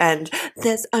Proximity, and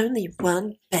There's Only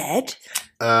One Bed.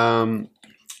 And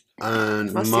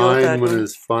What's your mine third was one?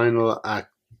 his final act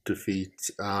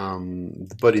defeat,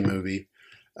 the buddy movie.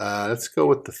 Let's go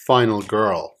with The Final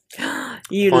Girl.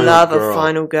 You Final love Girl. a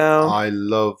final girl. I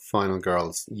love final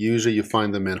girls. Usually you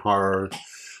find them in horror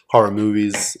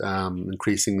movies,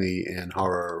 increasingly in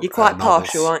horror You're quite novels.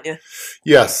 partial, aren't you?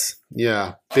 Yes,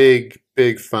 yeah. Big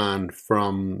fan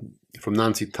from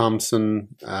Nancy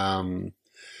Thompson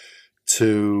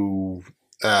to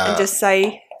And just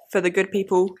say, for the good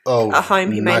people oh, at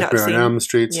home who may not have Nightmare seen. on Elm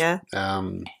Street. Yeah.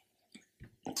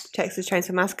 Texas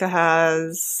Chainsaw Massacre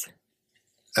has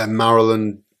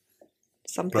Marilyn. I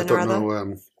something or don't other.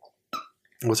 know.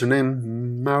 What's her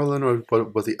name? Marilyn, or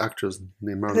what was the actress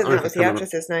name? I Marilyn. think that was the can't remember.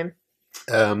 actress's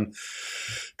name.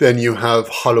 Then you have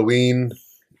Halloween.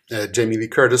 Jamie Lee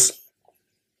Curtis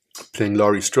playing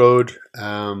Laurie Strode.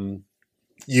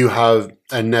 You have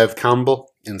Neve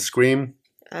Campbell in Scream.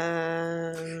 You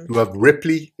have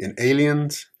Ripley in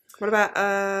Aliens. What about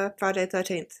Friday the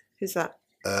 13th? Who's that?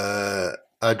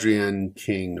 Adrienne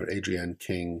King.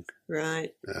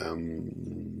 Right.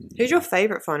 Who's your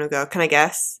favourite final girl? Can I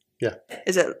guess? Yeah.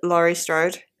 Is it Laurie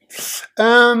Strode?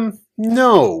 No.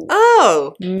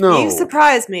 Oh! No. You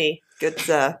surprised me, good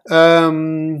sir.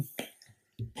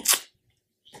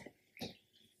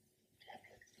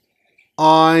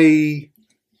 I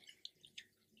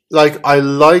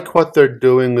like what they're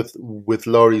doing with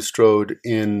Laurie Strode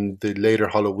in the later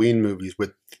Halloween movies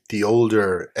with the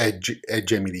older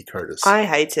Jamie Lee Curtis. I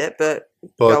hate it, but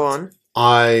But go on.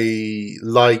 I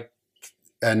like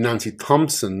Nancy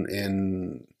Thompson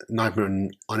in Nightmare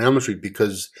on Elm Street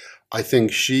because I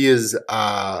think she is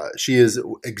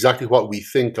exactly what we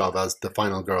think of as the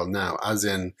final girl now, as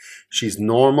in she's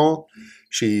normal,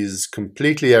 she's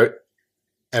completely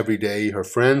every day. Her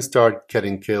friends start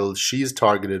getting killed. She's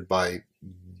targeted by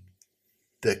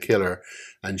the killer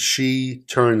and she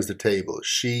turns the table.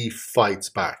 She fights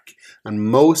back. And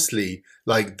mostly,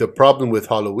 like, the problem with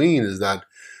Halloween is that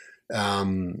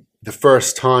the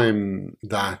first time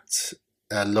that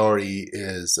Laurie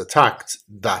is attacked,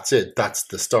 that's it. That's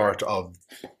the start of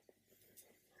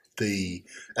the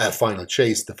final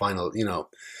chase, the final,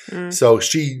 So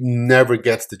she never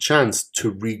gets the chance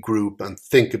to regroup and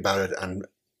think about it and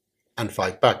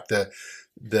fight back. The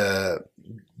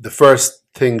first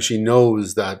thing she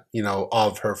knows that,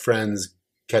 of her friends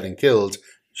getting killed,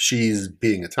 she's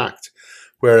being attacked.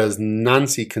 Whereas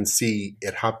Nancy can see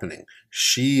it happening.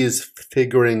 She is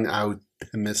figuring out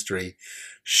the mystery.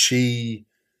 She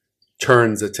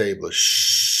turns the table.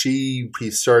 She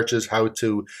researches how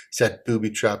to set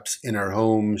booby traps in her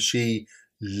home. She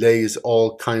lays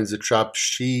all kinds of traps.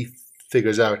 She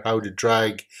figures out how to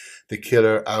drag the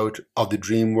killer out of the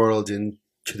dream world into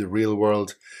the real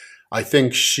world. I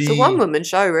think she... It's a one-woman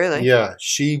show, really. Yeah,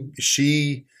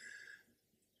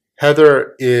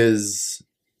 Heather is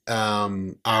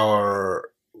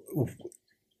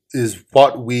is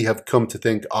what we have come to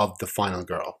think of the final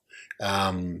girl.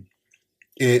 And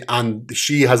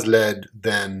she has led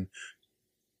then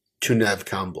to Neve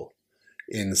Campbell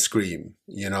in Scream,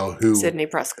 who... Sydney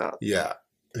Prescott. Yeah.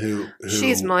 Who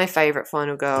She's my favourite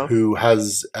final girl. Who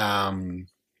has...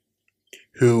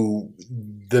 who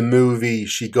the movie,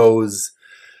 she goes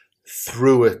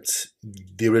through it,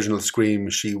 the original Scream,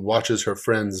 she watches her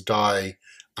friends die,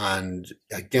 and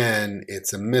again,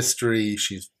 it's a mystery.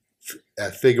 She's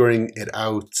figuring it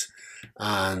out,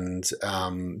 and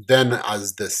then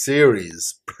as the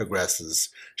series progresses,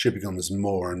 she becomes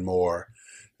more and more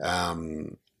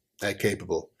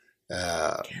capable.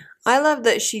 I love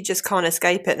that she just can't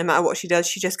escape it. No matter what she does,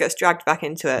 she just gets dragged back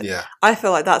into it. Yeah. I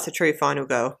feel like that's a true final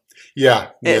girl. Yeah.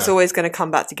 It's always going to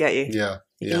come back to get you. Yeah.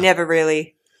 You can never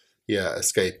really... Yeah,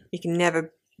 escape. You can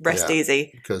never rest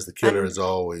easy. Because the killer is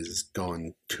always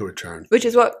going to return. Which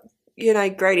is what,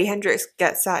 Grady Hendrix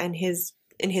gets at in his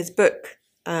book,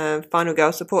 Final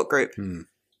Girl Support Group.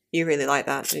 You really liked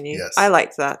that, didn't you? Yes. I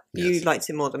liked that. Yes. You liked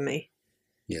it more than me.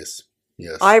 Yes.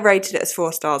 I rated it as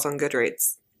 4 stars on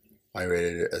Goodreads. I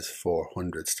rated it as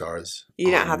 400 stars.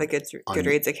 You don't have a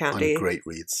Goodreads account, do you? On Great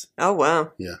Reads. Oh,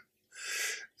 wow. Yeah.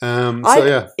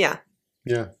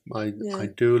 Yeah. I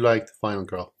do like the final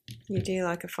girl. You do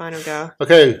like a final girl.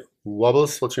 Okay,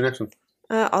 Wobbles, what's your next one?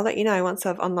 I'll let you know once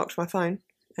I've unlocked my phone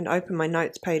and opened my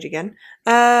notes page again.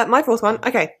 My fourth one.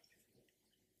 Okay.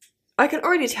 I can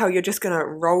already tell you're just going to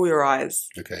roll your eyes.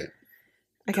 Okay.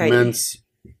 Okay. Commence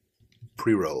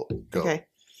pre-roll. Go. Okay.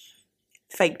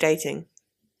 Fake dating.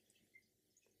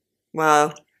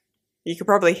 Well, you could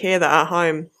probably hear that at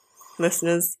home,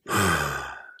 listeners.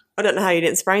 I don't know how you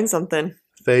didn't sprain something.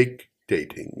 Fake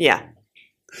dating. Yeah.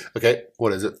 Okay,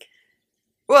 what is it?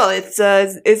 Well, it's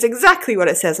exactly what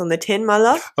it says on the tin, my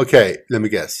love. Okay, let me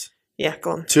guess. Yeah,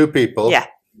 go on. Two people Yeah.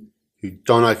 who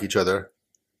don't like each other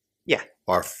Yeah.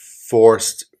 are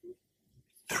forced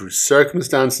through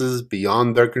circumstances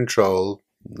beyond their control,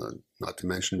 not to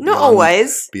mention Not beyond,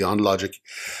 always. beyond logic,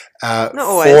 Not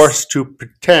always. forced to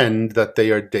pretend that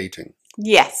they are dating.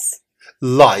 Yes.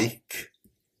 Like,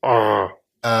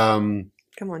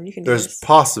 Come on, you can do there's this.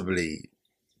 possibly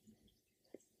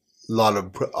a lot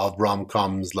of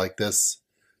rom-coms like this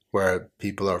where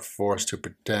people are forced to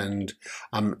pretend.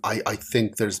 I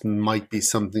think there's might be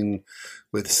something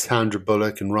with Sandra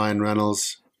Bullock and Ryan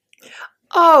Reynolds.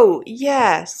 Oh,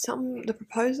 yeah. The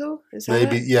Proposal? Is that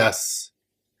Maybe, it? yes.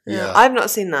 Yeah. I've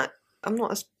not seen that. I'm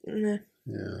not as... Nah.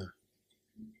 Yeah.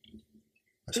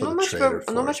 I I'm saw not the much trailer of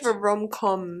a for it.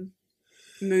 rom-com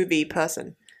movie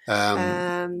person.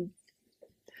 Um,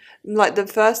 Like the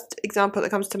first example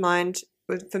that comes to mind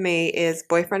for me is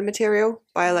Boyfriend Material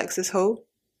by Alexis Hall,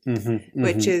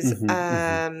 which is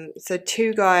so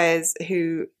two guys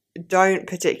who don't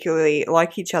particularly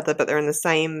like each other, but they're in the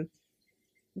same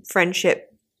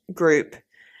friendship group.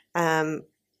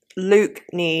 Luke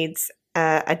needs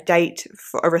a date,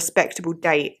 for a respectable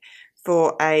date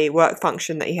for a work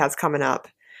function that he has coming up,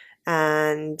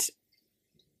 and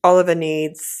Oliver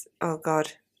needs, oh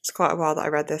god, it's quite a while that I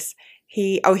read this.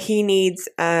 He needs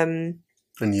a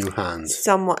new hand.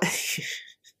 somewhat.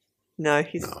 No,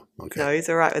 he's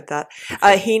all right with that.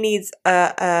 Okay. He needs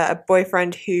a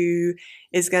boyfriend who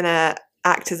is gonna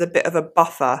act as a bit of a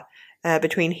buffer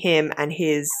between him and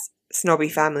his snobby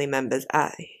family members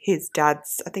at his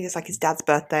dad's. I think it's like his dad's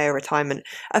birthday or retirement,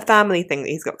 a family thing that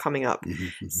he's got coming up.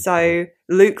 So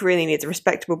Luke really needs a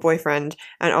respectable boyfriend,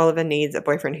 and Oliver needs a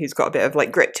boyfriend who's got a bit of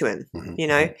like grit to him, you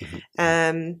know.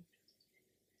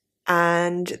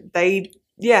 And they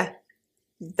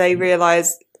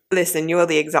realize, listen, you're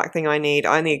the exact thing I need.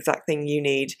 I'm the exact thing you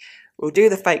need. We'll do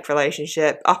the fake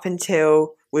relationship up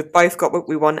until we've both got what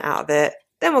we want out of it.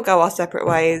 Then we'll go our separate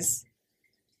ways.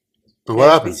 And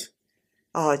what happens?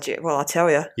 Well, I'll tell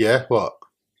you. Yeah, what?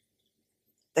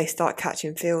 They start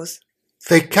catching feels.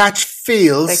 They catch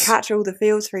feels? They catch all the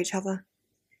feels for each other.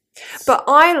 But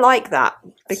I like that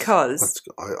because...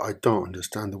 I don't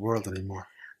understand the world anymore.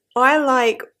 I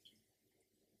like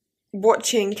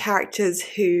watching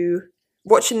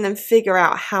them figure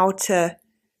out how to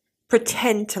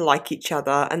pretend to like each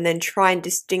other and then try and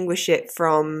distinguish it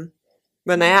from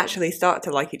when they actually start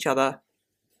to like each other.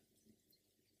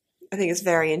 I think it's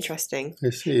very interesting. I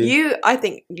see. I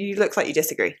think you look like you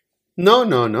disagree. No.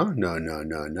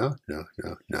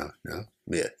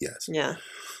 Yeah, yes. Yeah.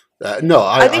 No,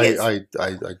 I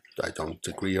don't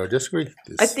agree or disagree.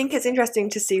 I think it's interesting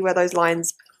to see where those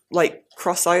lines like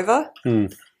cross over.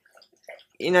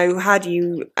 You know, how do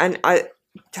you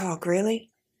really?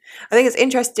 I think it's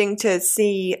interesting to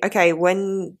see, okay,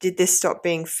 when did this stop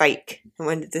being fake and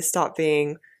when did this start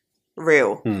being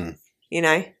real? You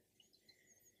know?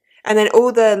 And then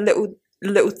all the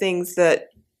little things that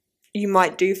you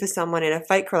might do for someone in a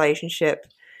fake relationship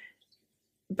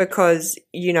because,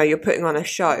 you know, you're putting on a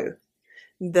show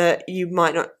that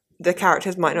the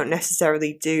characters might not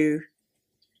necessarily do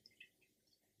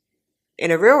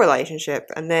in a real relationship,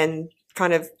 and then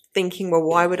kind of thinking, well,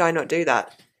 why would I not do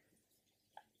that?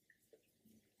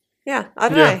 Yeah, I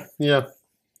don't know. Yeah.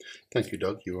 Thank you,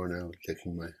 Doug. You are now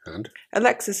taking my hand.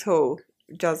 Alexis Hall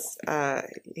does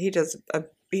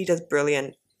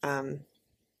brilliant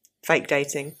fake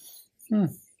dating.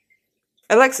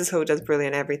 Alexis Hall does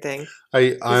brilliant everything.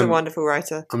 He's a wonderful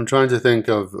writer. I'm trying to think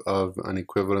of an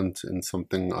equivalent in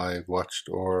something I've watched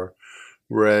or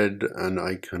read, and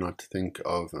I cannot think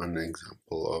of an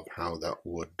example of how that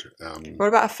would. What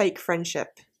about a fake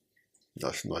friendship?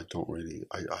 I don't really.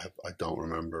 I don't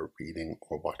remember reading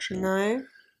or watching. No.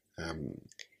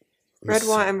 Red,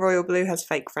 White, and Royal Blue has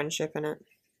fake friendship in it.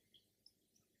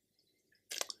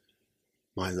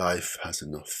 My life has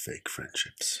enough fake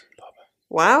friendships, Baba.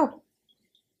 Wow.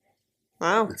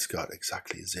 It's got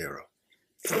exactly 0.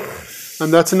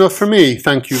 And that's enough for me.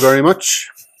 Thank you very much.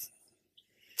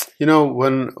 You know,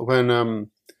 when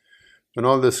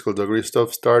all this skullduggery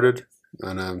stuff started,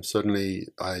 and suddenly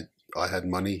I had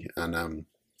money, and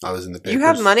I was in the papers. You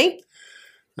have money?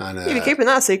 And You've been keeping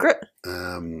that a secret.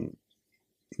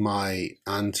 My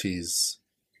aunties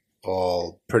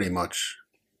all pretty much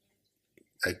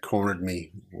cornered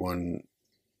me one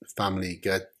family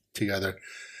get together,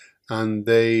 and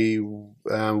they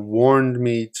warned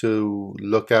me to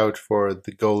look out for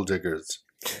the gold diggers.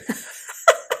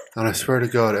 And I swear to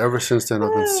God, ever since then,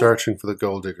 I've been searching for the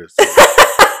gold diggers.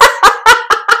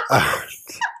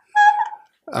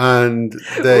 And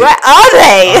they, where are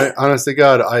they? honest to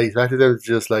God, I expected them to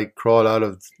just like crawl out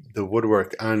of the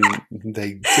woodwork, and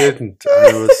they didn't.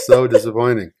 And it was so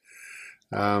disappointing.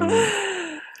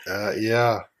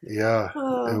 Yeah,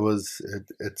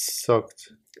 it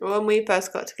sucked. When we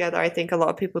first got together, I think a lot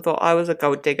of people thought I was a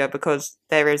gold digger because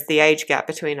there is the age gap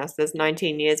between us. There's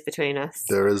 19 years between us.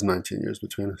 There is 19 years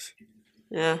between us.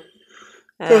 Yeah.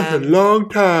 That's a long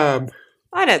time.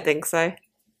 I don't think so.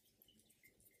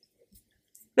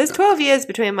 There's 12 years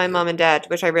between my mum and dad,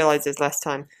 which I realise is less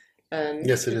time.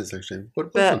 Yes, it is actually.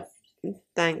 But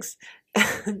thanks.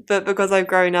 But because I've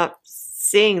grown up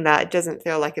seeing that, it doesn't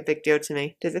feel like a big deal to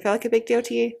me. Does it feel like a big deal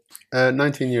to you?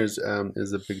 19 years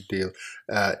is a big deal.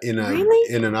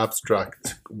 Really? In an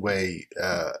abstract way.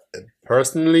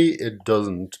 Personally, it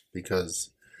doesn't,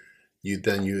 because you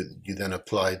then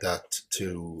apply that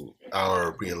to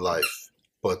our real life.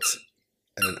 But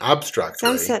in an abstract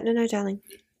way, No, darling.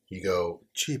 you go,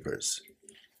 cheapers.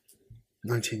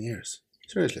 19 years.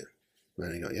 Seriously.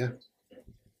 Then you go, yeah.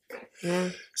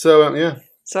 Yeah. So, yeah.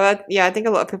 So, I think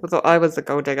a lot of people thought I was a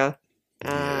gold digger.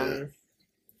 Yeah.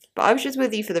 But I was just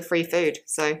with you for the free food,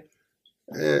 so...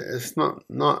 It's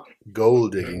not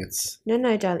gold digging, it's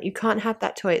No, darling. You can't have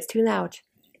that toy. It's too loud.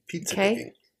 pizza Okay.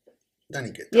 digging. Then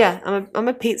you get that. Yeah, I'm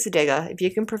a pizza digger. If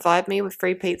you can provide me with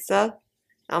free pizza,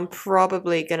 I'm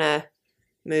probably gonna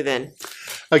move in.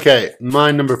 Okay,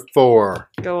 my number 4.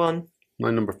 Go on.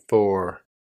 My number 4.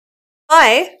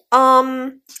 Hi.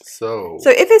 So So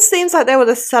if it seems like there was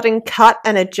a sudden cut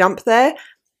and a jump there,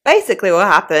 basically what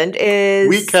happened is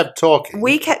we kept talking.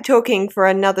 we kept talking for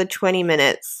another 20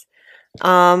 minutes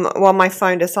while my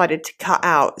phone decided to cut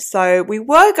out. So we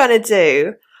were going to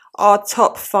do our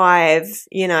top 5,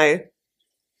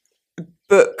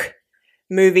 book,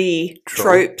 movie,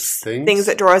 tropes, things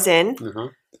that draw us in. Uh-huh.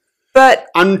 But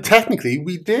And technically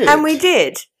we did. And we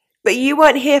did. But you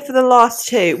weren't here for the last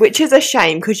 2, which is a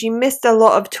shame because you missed a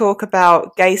lot of talk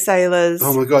about gay sailors.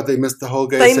 Oh my God, they missed the whole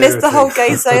gay They sailor missed the whole thing.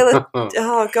 gay sailor.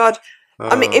 Oh, God.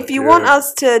 I mean, if you want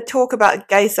us to talk about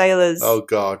gay sailors Oh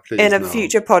God, please in a no.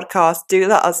 future podcast, do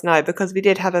let us know because we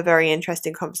did have a very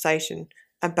interesting conversation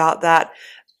about that.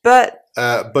 But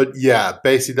yeah,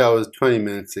 basically that was 20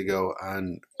 minutes ago,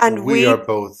 and we are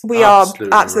both are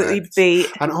absolutely absolutely wrecked.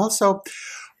 beat. And also,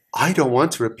 I don't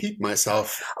want to repeat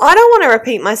myself. I don't want to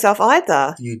repeat myself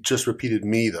either. You just repeated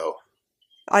me, though.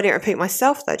 I didn't repeat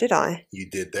myself, though, did I? You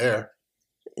did there.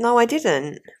 No, I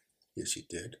didn't. Yes, you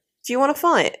did. Do you want to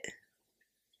fight?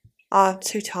 Oh, I'm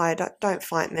too tired. Don't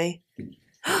fight me.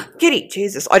 Giddy,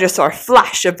 Jesus. I just saw a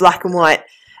flash of black and white.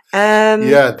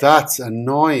 Yeah, that's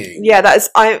annoying. Yeah,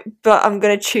 but I'm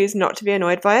going to choose not to be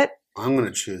annoyed by it. I'm going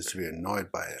to choose to be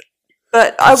annoyed by it.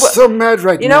 But I'm so mad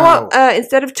right now. You know what?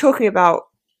 Instead of talking about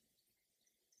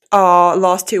our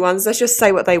last 2 ones, let's just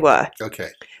say what they were. Okay.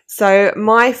 So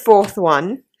my fourth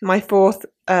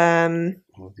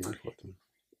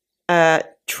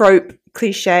trope,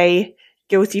 cliche,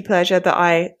 guilty pleasure that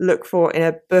I look for in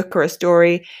a book or a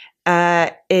story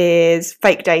is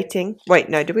fake dating. Wait,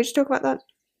 no, did we just talk about that?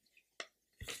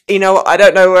 You know what? I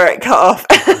don't know where it cut off.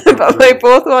 But my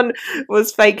fourth one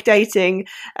was fake dating.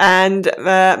 And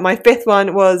my fifth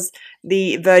one was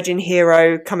the virgin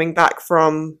hero coming back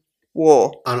from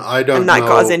war. And I don't know. And that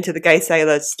got us into the gay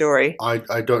sailor story.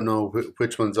 I don't know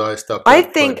which ones I stopped I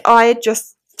at, think I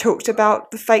just talked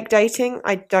about the fake dating.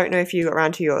 I don't know if you got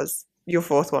around to yours. Your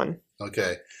fourth one.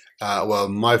 Okay. Well,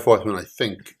 my fourth one, I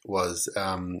think, was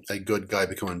a good guy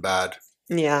becoming bad.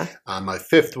 Yeah. And my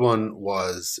fifth one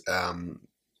was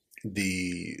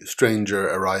the stranger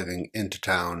arriving into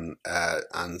town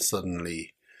and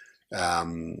suddenly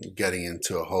getting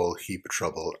into a whole heap of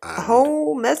trouble. And a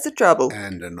whole mess of trouble.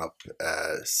 Ending up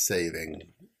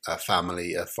saving a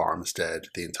family, a farmstead,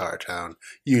 the entire town.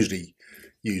 Usually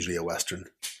a Western.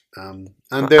 And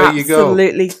there you go.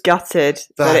 Absolutely gutted.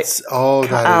 That's all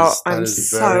that is. That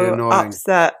is very so annoying.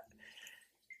 Upset.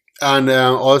 And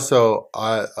also,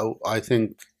 I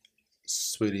think,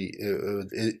 sweetie,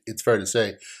 it's fair to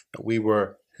say that we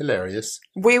were hilarious.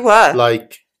 We were.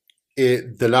 Like,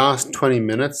 the last 20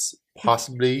 minutes,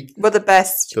 possibly, were the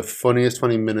best. The funniest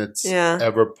 20 minutes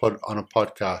ever put on a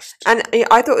podcast. And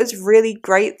I thought it was really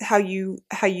great how you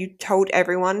told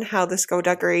everyone how the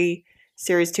Skullduggery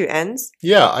Series 2 ends.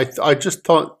 Yeah, I just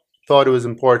thought it was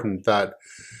important that,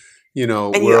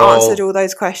 and you answered all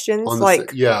those questions.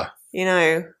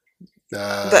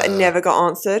 that never got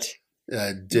answered.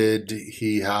 Did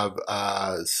he have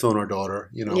a son or daughter?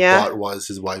 You know, Yeah. what was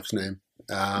his wife's name?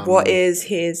 What is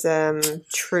his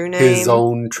true name? His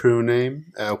own true name?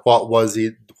 What was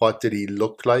he? What did he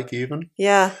look like? Even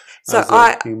Yeah. So as a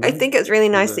I human? think it's really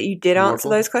nice As a that you did answer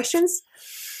mortal? those questions.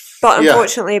 But Yeah.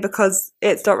 unfortunately, because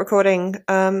it stopped recording,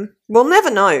 we'll never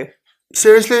know.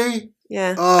 Seriously?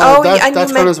 Yeah. Oh, and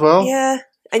that's you fun as well. Yeah.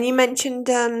 And you mentioned,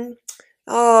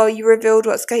 you revealed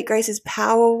what Scapegrace's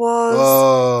power was.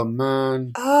 Oh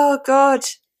man. Oh, God.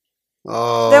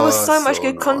 Oh, There was so that's much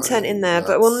good content in annoying. there,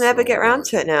 but we'll That's never so get around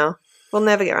to it annoying. now. We'll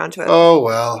never get around to it. Oh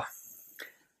well.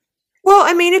 Well,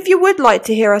 I mean, if you would like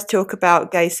to hear us talk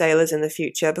about gay sailors in the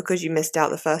future because you missed out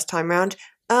the first time round,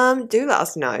 do let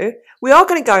us know. We are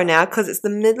going to go now because it's the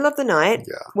middle of the night.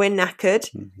 Yeah. We're knackered.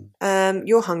 Mhm.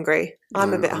 You're hungry.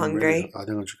 I'm a bit I'm hungry. I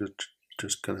think I'm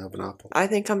just gonna have an apple. I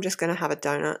think I'm just going to have a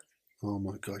donut. Oh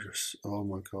my god, oh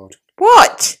my god.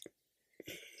 What?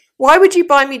 Why would you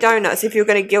buy me donuts if you're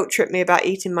going to guilt trip me about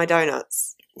eating my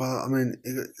donuts? Well, I mean,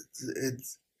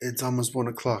 it's almost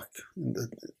 1:00.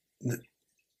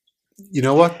 You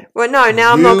know what? Well, no,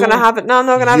 now I'm not going to have it. No, I'm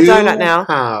not going to have a donut now.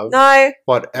 Have No,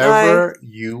 whatever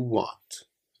you want.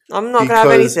 I'm not going to have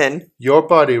Because anything. Your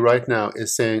body right now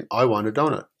is saying, "I want a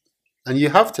donut," and you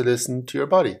have to listen to your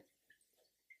body.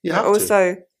 You have to.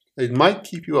 Also, It might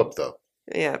keep you up though,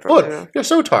 yeah, probably will. but you're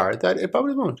so tired that it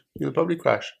probably won't. You'll probably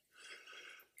crash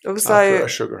after Also, a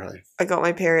sugar high. I got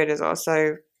my period as well,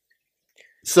 so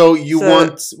So you So,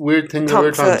 want weird things at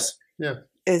weird comfort. times. Yeah.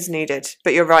 is needed.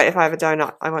 But you're right, if I have a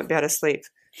donut, I won't be able to sleep.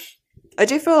 I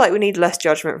do feel like we need less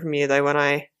judgment from you, though, when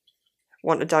I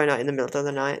want a donut in the middle of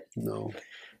the night. No,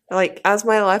 Like, as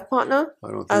my life partner, I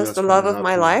don't think as that's the gonna love of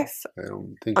my happen. life, I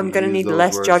don't think I'm you going to use need those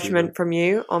less words judgment either. from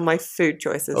you on my food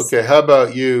choices. Okay, how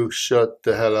about you shut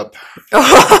the hell up? How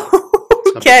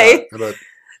about Okay. that? How about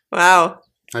Wow.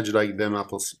 how'd you like them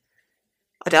apples?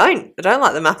 I don't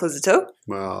like them apples at all.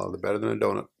 Well, they're better than a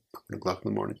donut. 1:00 in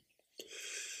the morning.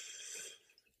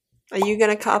 Are you going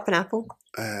to cut up an apple?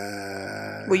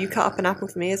 Will you cut up an apple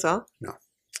for me as well? No.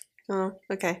 Oh,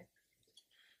 okay.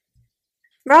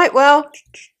 Right, well,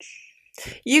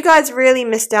 you guys really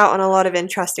missed out on a lot of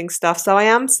interesting stuff, so I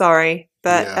am sorry,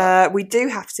 but Yeah. we do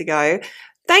have to go.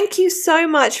 Thank you so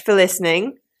much for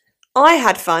listening. I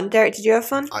had fun. Derek, did you have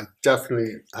fun? I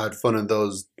definitely had fun in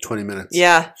those 20 minutes.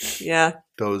 Yeah.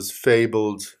 Those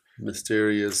fabled,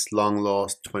 mysterious, long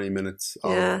lost 20 minutes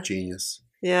of Yeah. genius.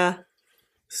 Yeah.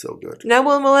 So good. No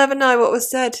one will ever know what was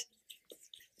said.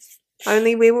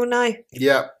 Only we will know.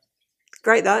 Yeah,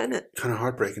 Great that, isn't it? kind of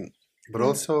heartbreaking, but Mm.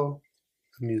 also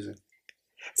amusing.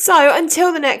 So,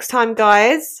 until the next time,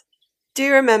 guys,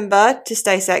 do remember to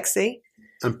stay sexy.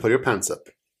 And pull your pants up.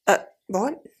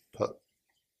 What?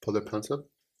 Pull their pants up.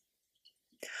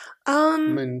 I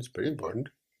Um, mean, it's pretty important.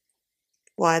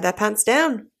 why are their pants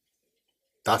down?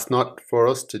 That's not for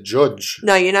us to judge.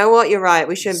 No, you know what? You're right.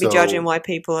 We shouldn't be So, judging why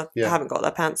people yeah. haven't got their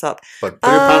pants up. But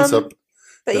put your pants up,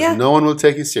 But because yeah, no one will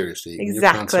take you seriously when your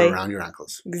pants are Exactly. around your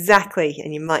ankles. exactly.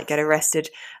 And you might get arrested.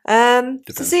 So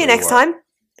Depends see you where you next are. time.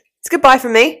 It's goodbye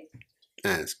from me.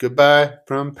 And it's goodbye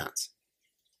from pants.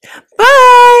 Bye.